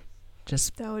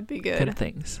 Just that would be good. Good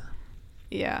things.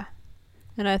 Yeah.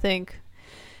 And I think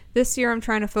this year I'm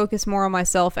trying to focus more on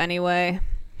myself anyway.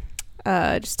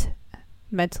 Just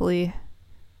mentally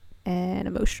and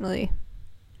emotionally.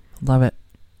 Love it.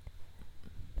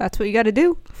 That's what you got to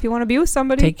do if you want to be with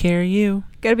somebody. Take care of you.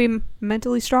 Got to be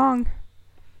mentally strong.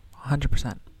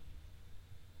 100%.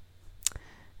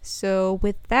 So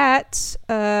with that,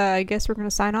 I guess we're going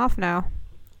to sign off now.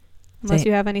 Unless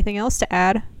you have anything else to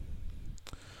add.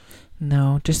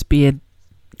 No, just be a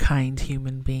kind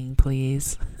human being,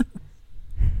 please.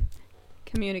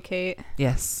 Communicate.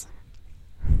 Yes.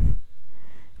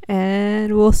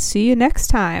 And we'll see you next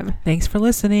time. Thanks for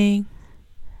listening.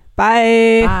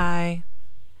 Bye. Bye.